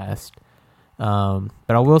finishing last. But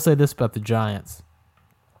I will say this about the Giants.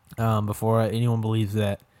 Before anyone believes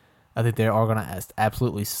that, I think they are going to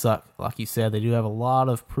absolutely suck. Like you said, they do have a lot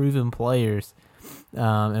of proven players.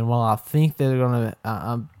 And while I think they're going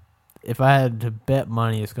to, if I had to bet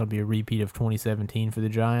money, it's going to be a repeat of 2017 for the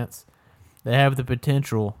Giants. They have the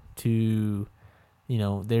potential to,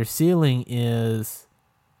 their ceiling is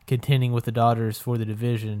contending with the Dodgers for the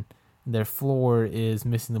division. Their floor is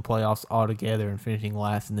missing the playoffs altogether and finishing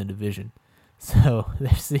last in the division. So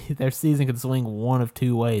their season could swing one of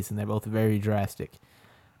two ways, and they're both very drastic.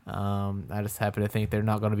 I just happen to think they're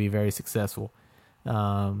not going to be very successful.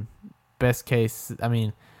 Best case, I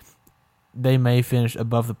mean, they may finish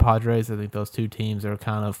above the Padres. I think those two teams are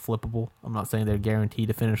kind of flippable. I'm not saying they're guaranteed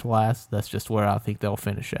to finish last. That's just where I think they'll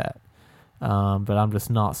finish at. But I'm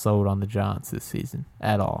just not sold on the Giants this season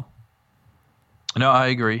at all. No, I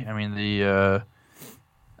agree. I mean, they're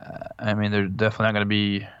definitely not going to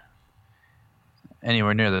be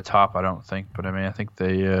anywhere near the top, I don't think. But I mean, I think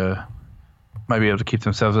they might be able to keep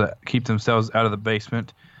themselves out of the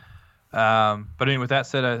basement. But anyway, with that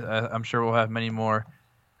said, I'm sure we'll have many more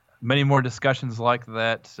discussions like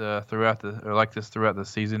that throughout the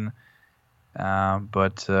season.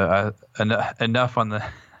 But enough on the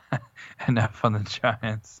enough on the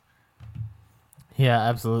Giants. Yeah,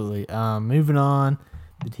 absolutely. Moving on,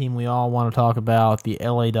 the team we all want to talk about, the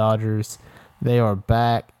LA Dodgers. They are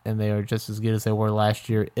back, and they are just as good as they were last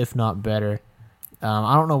year, if not better.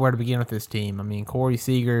 I don't know where to begin with this team. I mean, Corey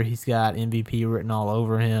Seager, he's got MVP written all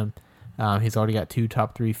over him. He's already got two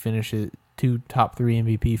top three MVP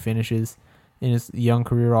finishes in his young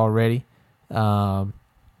career already,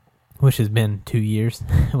 which has been 2 years,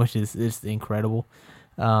 which is just incredible.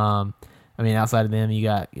 I mean, outside of them, you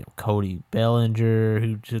got Cody Bellinger,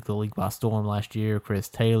 who took the league by storm last year, Chris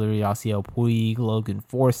Taylor, Yasiel Puig, Logan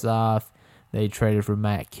Forsythe. They traded for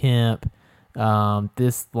Matt Kemp.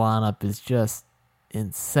 This lineup is just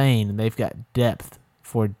insane, and they've got depth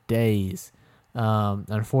for days.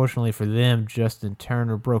 Unfortunately for them, Justin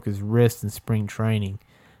Turner broke his wrist in spring training,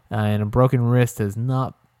 and a broken wrist it's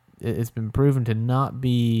been proven to not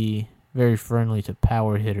be very friendly to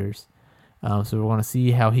power hitters. So we're going to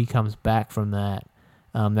see how he comes back from that.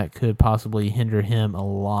 That could possibly hinder him a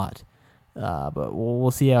lot. But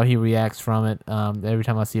we'll see how he reacts from it. Every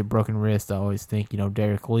time I see a broken wrist, I always think,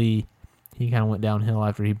 Derek Lee. He kind of went downhill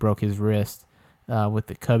after he broke his wrist with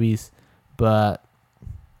the Cubbies. But,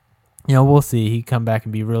 we'll see. He come back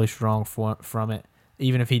and be really strong from it.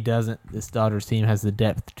 Even if he doesn't, this Dodgers team has the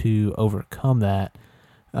depth to overcome that.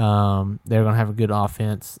 They're going to have a good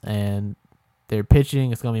offense, and their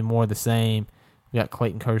pitching is going to be more of the same. We got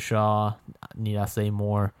Clayton Kershaw. Need I say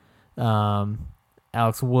more?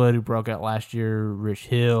 Alex Wood, who broke out last year, Rich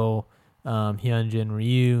Hill, Hyunjin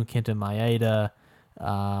Ryu, Kenta Maeda.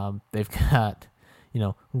 They've got,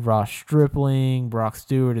 Ross Stripling, Brock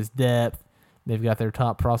Stewart as depth. They've got their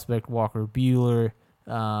top prospect, Walker Buehler,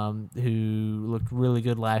 who looked really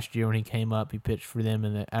good last year when he came up. He pitched for them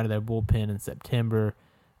out of their bullpen in September.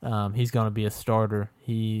 He's going to be a starter.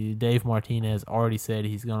 Dave Martinez already said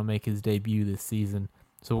he's going to make his debut this season,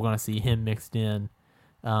 so we're going to see him mixed in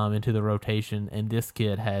into the rotation, and this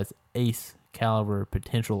kid has ace caliber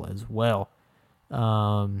potential as well.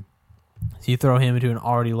 So you throw him into an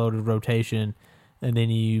already loaded rotation, and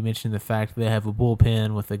then you mention the fact that they have a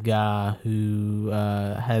bullpen with a guy who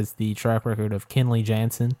has the track record of Kenley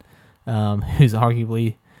Jansen, who's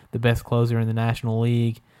arguably the best closer in the National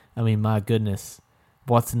League. I mean, my goodness,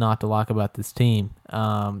 what's not to like about this team?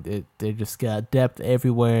 They just got depth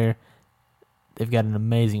everywhere. They've got an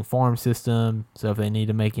amazing farm system, so if they need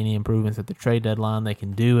to make any improvements at the trade deadline, they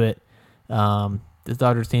can do it. This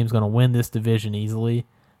Dodgers team is going to win this division easily.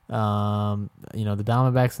 The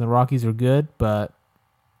Diamondbacks and the Rockies are good, but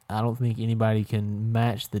I don't think anybody can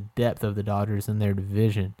match the depth of the Dodgers in their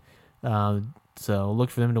division. So look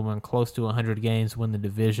for them to win close to 100 games, win the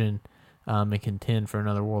division, and contend for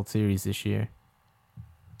another World Series this year.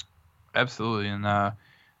 Absolutely, and I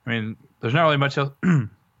mean, there's not really much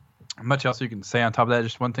else you can say on top of that.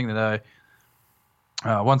 Just one thing that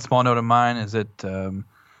one small note of mine is that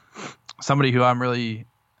somebody who I'm really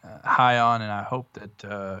high on, and I hope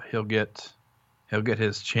that he'll get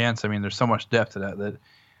his chance. I mean, there's so much depth to that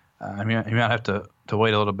I mean, he might have to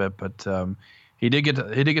wait a little bit, but he did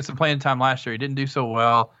get some playing time last year. He didn't do so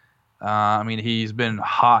well. I mean, he's been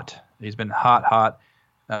hot. He's been hot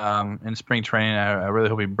in spring training. I really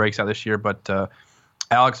hope he breaks out this year. But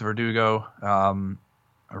Alex Verdugo,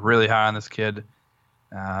 really high on this kid.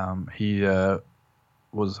 He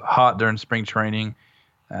was hot during spring training.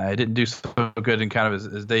 He didn't do so good in kind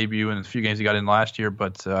of his debut and the few games he got in last year,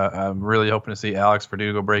 but I'm really hoping to see Alex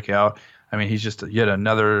Verdugo break out. I mean, he's just yet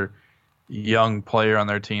another young player on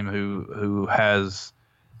their team who has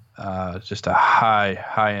just a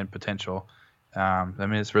high end potential. I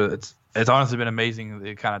mean, it's honestly been amazing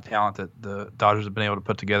the kind of talent that the Dodgers have been able to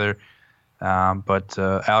put together. But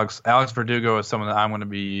Alex Verdugo is someone that I'm going to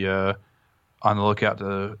be on the lookout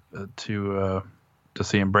to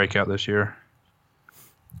see him break out this year.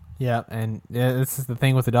 Yeah, and this is the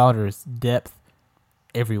thing with the Dodgers: depth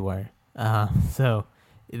everywhere. So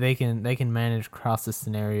they can manage cross the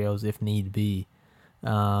scenarios if need be.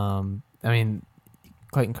 I mean,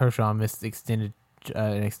 Clayton Kershaw missed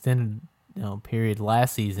an extended period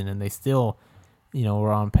last season, and they still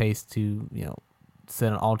were on pace to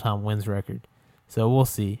set an all-time wins record. So we'll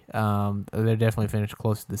see. They're definitely finished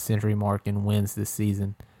close to the century mark in wins this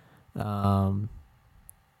season. But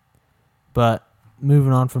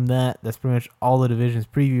moving on from that, that's pretty much all the divisions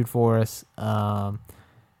previewed for us.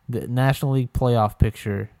 The National League playoff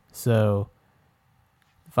picture. So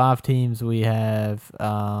 5 teams we have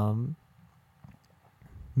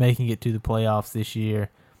making it to the playoffs this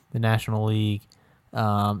year. The National League.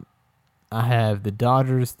 I have the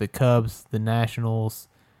Dodgers, the Cubs, the Nationals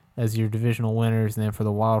as your divisional winners. And then for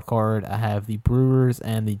the wild card, I have the Brewers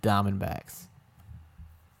and the Diamondbacks.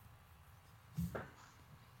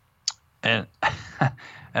 And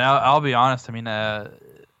I'll be honest. I mean,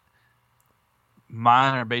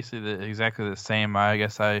 mine are basically exactly the same. I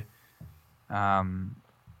guess I had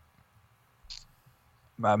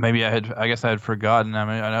forgotten. I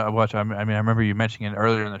mean, I remember you mentioning it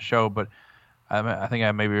earlier in the show, but I think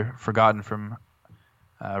I maybe forgotten from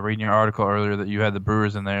reading your article earlier that you had the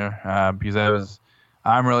Brewers in there because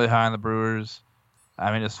I'm really high on the Brewers.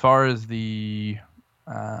 I mean, as far as the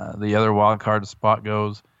other wild card spot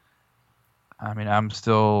goes, I mean, I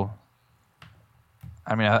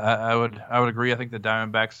would agree. I think the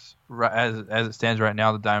Diamondbacks, as it stands right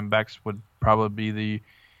now, the Diamondbacks would probably be the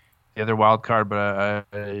other wild card, but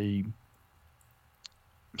I'm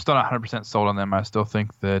still not 100% sold on them. I still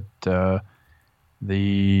think that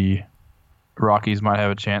the Rockies might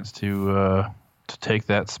have a chance to take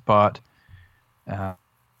that spot.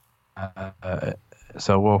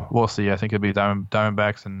 So we'll see. I think it'll be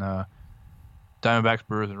Diamondbacks and Diamondbacks,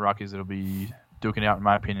 Brewers, and Rockies that'll be duking out, in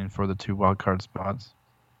my opinion, for the 2 wild card spots.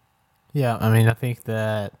 Yeah, I mean, I think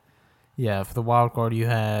that, for the wild card, you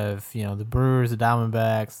have, the Brewers, the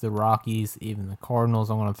Diamondbacks, the Rockies, even the Cardinals.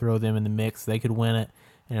 I'm going to throw them in the mix. They could win it.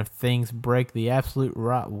 And if things break the absolute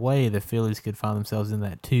right way, the Phillies could find themselves in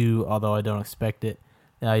that too, although I don't expect it.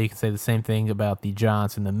 You can say the same thing about the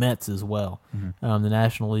Giants and the Mets as well. Mm-hmm. The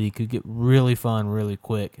National League could get really fun really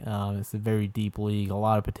quick. It's a very deep league, a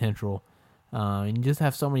lot of potential. And you just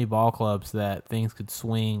have so many ball clubs that things could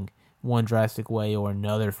swing one drastic way or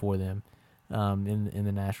another for them in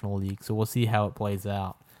the National League. So we'll see how it plays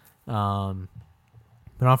out. But on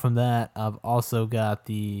from that, I've also got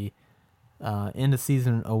the end of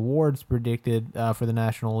season awards predicted for the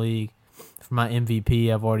National League. For my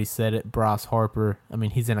MVP, I've already said it, Bryce Harper. I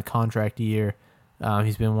mean, he's in a contract year.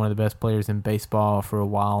 He's been one of the best players in baseball for a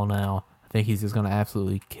while now. I think he's just going to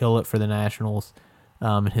absolutely kill it for the Nationals.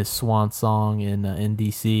 In his swan song in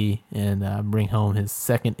D.C. and bring home his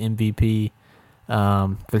second MVP.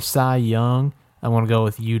 For Cy Young, I want to go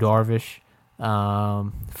with Yu Darvish.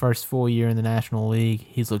 First full year in the National League.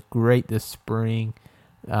 He's looked great this spring.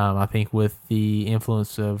 I think with the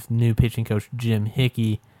influence of new pitching coach Jim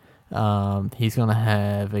Hickey, he's going to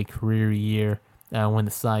have a career year, win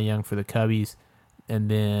the Cy Young for the Cubbies. And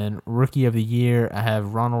then Rookie of the Year, I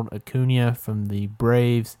have Ronald Acuna from the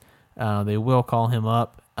Braves. They will call him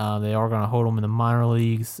up. They are going to hold him in the minor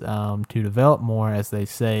leagues to develop more, as they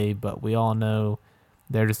say, but we all know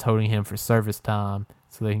they're just holding him for service time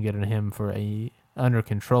so they can get him under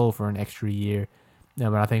control for an extra year. Yeah,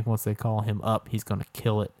 but I think once they call him up, he's going to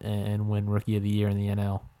kill it and win Rookie of the Year in the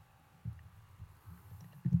NL.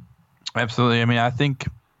 Absolutely. I mean, I think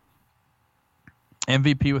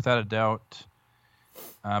MVP without a doubt.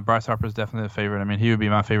 Bryce Harper is definitely the favorite. I mean, he would be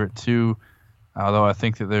my favorite too. Although I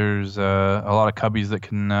think that there's a lot of Cubbies that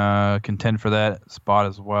can contend for that spot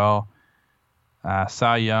as well.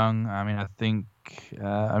 Cy Young. I mean, I think.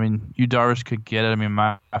 Yu Darvish could get it. I mean,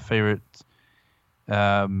 my favorite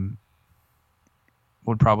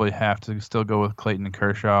would probably have to still go with Clayton and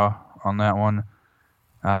Kershaw on that one.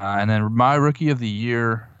 And then my Rookie of the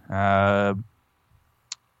Year. Which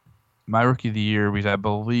I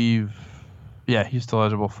believe, yeah, he's still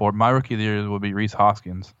eligible for it. My Rookie of the Year would be Rhys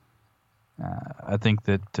Hoskins. I think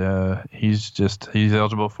that he's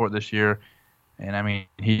eligible for it this year, and I mean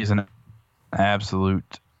he's an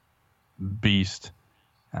absolute beast.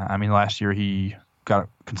 I mean last year he got a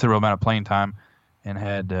considerable amount of playing time and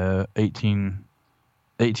had 18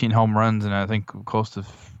 home runs and I think close to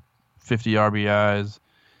 50 RBIs.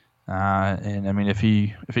 And I mean if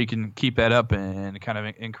he can keep that up and kind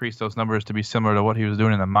of increase those numbers to be similar to what he was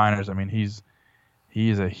doing in the minors, I mean he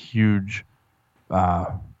is a huge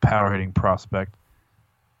power hitting prospect.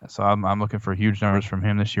 So I'm looking for huge numbers from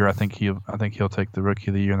him this year. I think he'll take the Rookie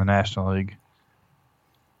of the Year in the National League.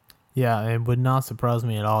 Yeah, it would not surprise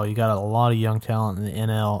me at all. You got a lot of young talent in the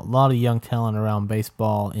NL, a lot of young talent around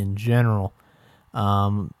baseball in general.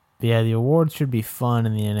 Yeah, the awards should be fun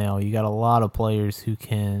in the NL. You got a lot of players who are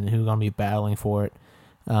going to be battling for it.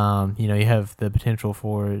 You have the potential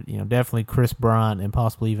for definitely Chris Bryant and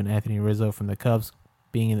possibly even Anthony Rizzo from the Cubs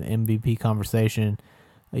being in the MVP conversation.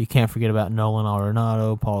 You can't forget about Nolan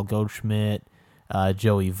Arenado, Paul Goldschmidt,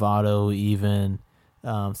 Joey Votto, even.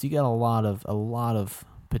 So you got a lot of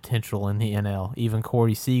potential in the NL. Even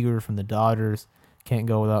Corey Seager from the Dodgers, can't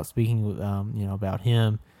go without speaking about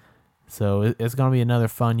him. So it's going to be another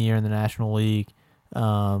fun year in the National League.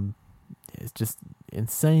 It's just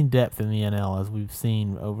insane depth in the NL as we've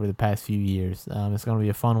seen over the past few years. It's going to be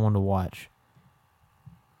a fun one to watch.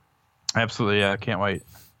 Absolutely, yeah, I can't wait.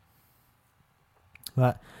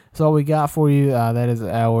 But that's all we got for you. That is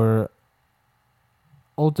our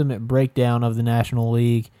ultimate breakdown of the National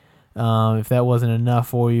League. If that wasn't enough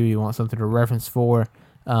for you, you want something to reference for,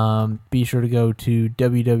 be sure to go to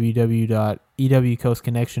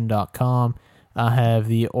www.ewcoastconnection.com. I have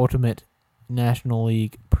the ultimate National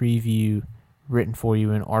League preview written for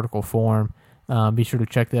you in article form. Be sure to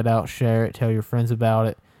check that out, share it, tell your friends about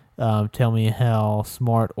it. Tell me how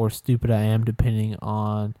smart or stupid I am, depending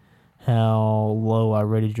on how low I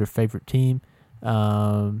rated your favorite team.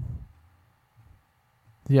 Yeah,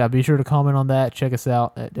 be sure to comment on that. Check us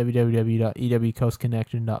out at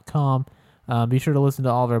www.ewcoastconnection.com. Be sure to listen to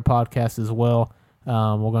all of our podcasts as well.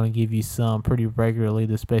 We're going to give you some pretty regularly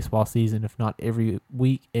this baseball season, if not every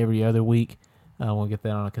week, every other week. We'll get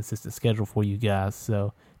that on a consistent schedule for you guys.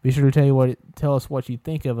 So be sure to tell us what you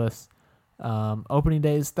think of us. Opening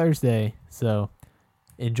day is Thursday, so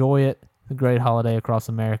enjoy it. A great holiday across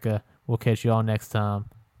America. We'll catch you all next time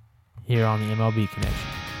here on the MLB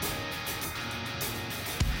Connection.